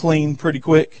get that clean pretty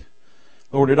quick,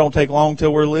 Lord, it don't take long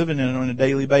till we're living in it on a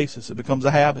daily basis. It becomes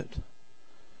a habit.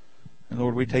 And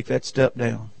Lord, we take that step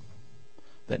down.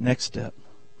 That next step.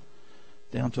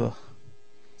 Down to,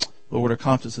 Lord, our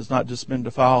conscience has not just been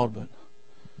defiled, but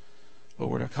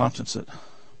Lord, our conscience that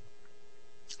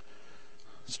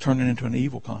it's turning into an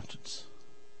evil conscience.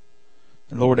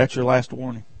 And Lord, that's your last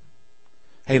warning.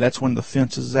 Hey, that's when the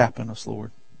fence is zapping us,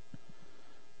 Lord.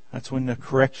 That's when the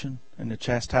correction and the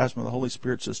chastisement of the Holy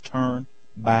Spirit says, turn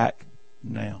back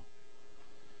now.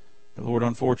 But Lord,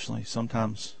 unfortunately,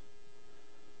 sometimes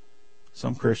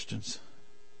some Christians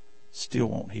still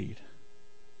won't heed.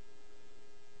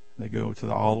 They go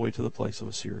all the way to the place of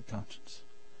a seared conscience.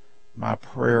 My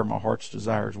prayer, my heart's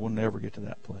desire is we'll never get to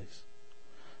that place.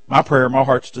 My prayer, my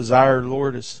heart's desire,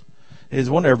 Lord, is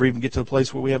we'll never even get to the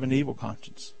place where we have an evil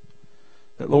conscience.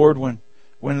 That, Lord, when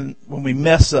we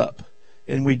mess up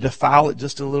and we defile it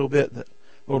just a little bit, that,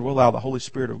 Lord, we'll allow the Holy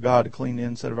Spirit of God to clean the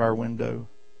inside of our window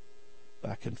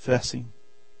by confessing,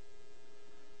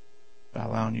 by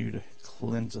allowing you to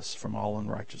cleanse us from all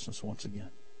unrighteousness once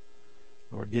again.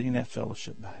 Lord, getting that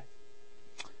fellowship back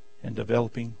and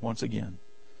developing once again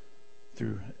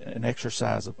through an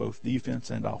exercise of both defense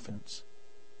and offense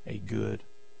a good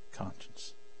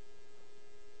conscience.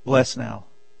 Bless now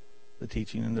the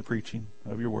teaching and the preaching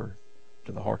of your word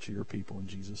to the hearts of your people in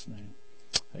Jesus' name.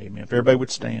 Amen. If everybody would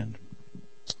stand,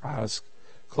 eyes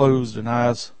closed and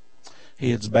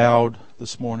heads bowed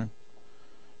this morning.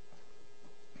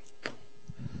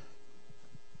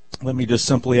 let me just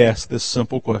simply ask this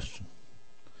simple question.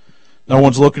 No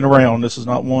one's looking around. This is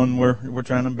not one where we're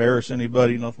trying to embarrass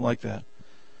anybody, nothing like that.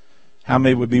 How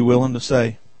many would be willing to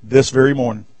say this very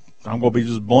morning, I'm going to be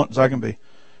just blunt as I can be,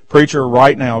 preacher,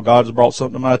 right now God's brought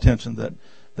something to my attention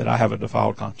that I have a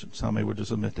defiled conscience? How many would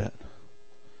just admit that?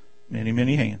 Many,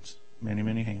 many hands. Many,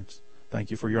 many hands. Thank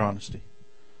you for your honesty.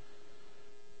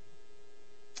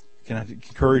 Can I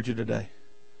encourage you today,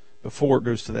 before it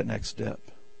goes to that next step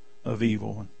of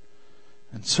evil,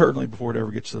 and certainly before it ever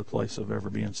gets to the place of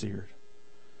ever being seared,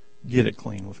 get it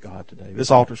clean with God today. This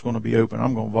altar's going to be open.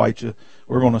 I'm going to invite you.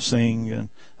 We're going to sing, and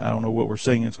I don't know what we're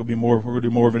singing. It's going to be more. We're going to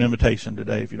do more of an invitation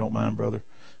today, if you don't mind, brother.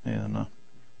 And why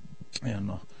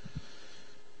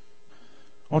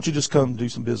don't you just come do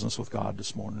some business with God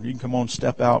this morning? You can come on,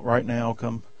 step out right now.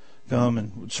 Come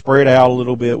and spread out a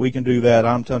little bit. We can do that.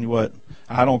 I'm telling you what,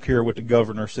 I don't care what the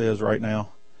governor says right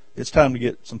now. It's time to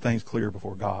get some things clear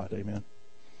before God. Amen.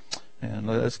 And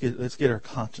let's get our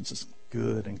consciences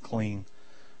good and clean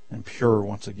and pure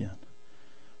once again.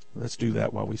 Let's do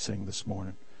that while we sing this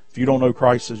morning. If you don't know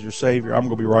Christ as your Savior, I'm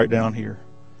going to be right down here.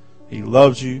 He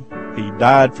loves you. He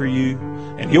died for you.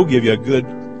 And He'll give you a good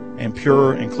and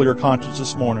pure and clear conscience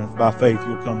this morning. If by faith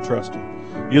you'll come trust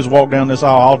Him. You just walk down this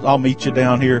aisle. I'll meet you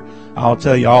down here. I'll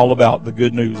tell you all about the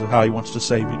good news of how He wants to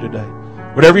save you today.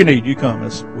 Whatever you need, you come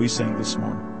as we sing this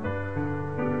morning.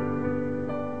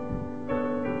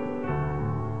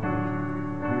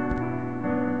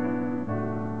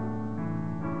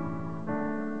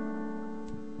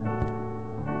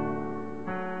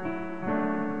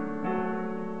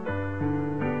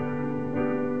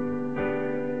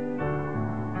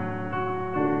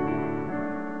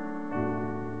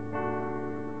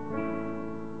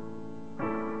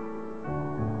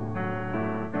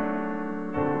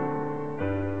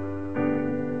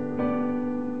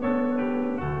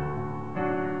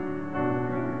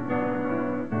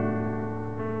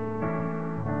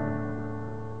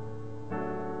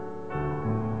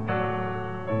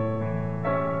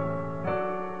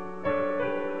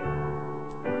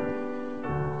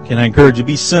 Can I encourage you to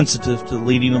be sensitive to the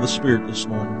leading of the Spirit this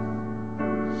morning?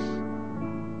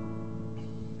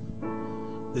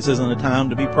 This isn't a time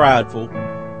to be prideful. It's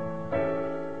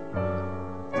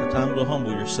a time to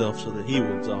humble yourself so that He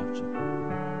will exalt you.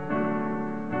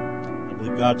 I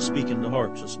believe God's speaking to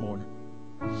hearts this morning.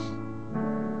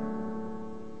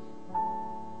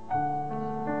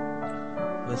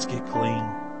 Let's get clean.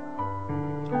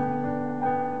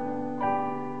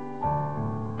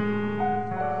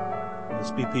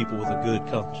 Let's be people with a good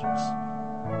conscience.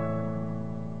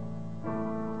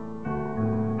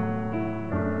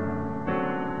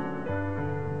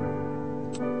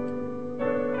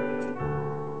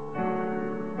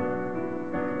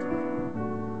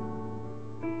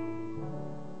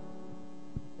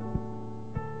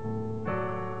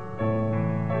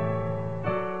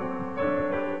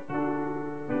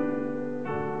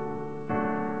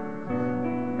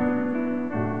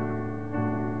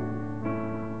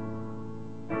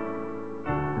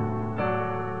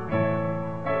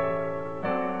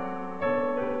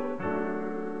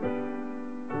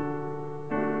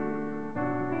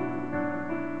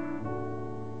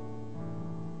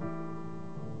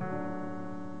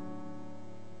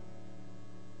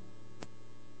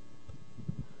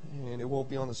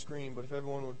 Be on the screen, but if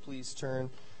everyone would please turn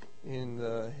in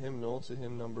the hymnal to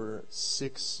hymn number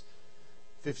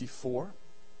 654.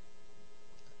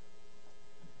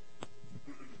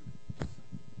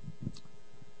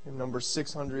 Hymn number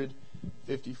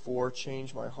 654,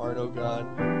 Change My Heart, O God.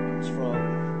 It's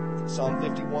from Psalm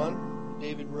 51,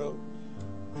 David wrote,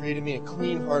 Create in me a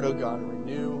clean heart, O God, and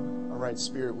renew a right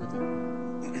spirit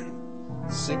within.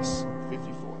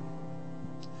 654.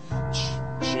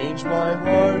 Change my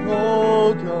heart,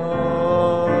 O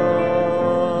God,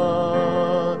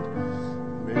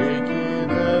 make it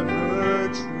ever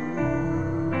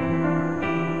true.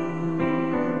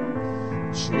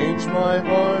 Change my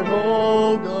heart,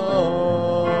 O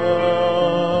God,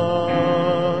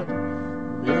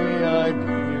 may I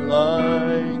be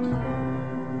like you.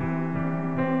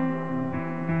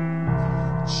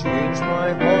 Change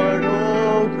my heart,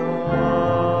 O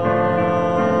God,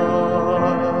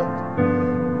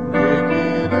 make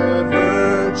it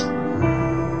ever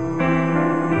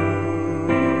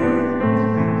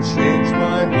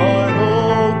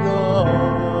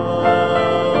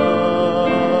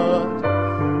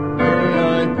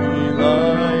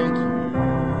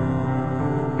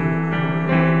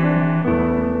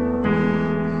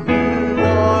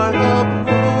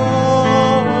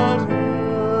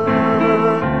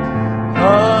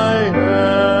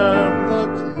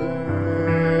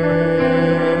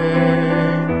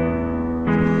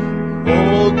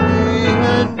mold me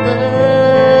and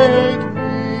make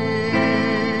me.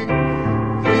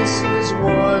 This is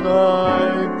what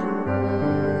I pray.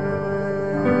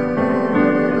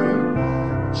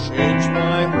 Change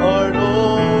my heart,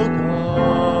 oh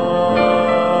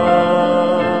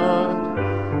God,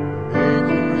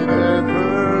 making it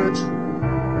ever true.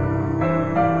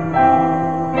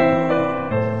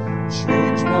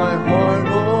 Change my heart,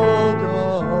 oh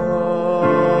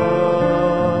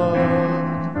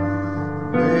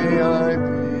God, may I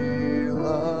be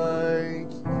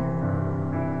like you.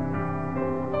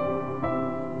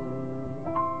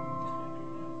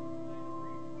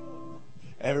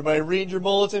 Everybody read your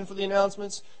bulletin for the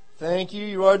announcements. Thank you.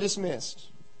 You are dismissed.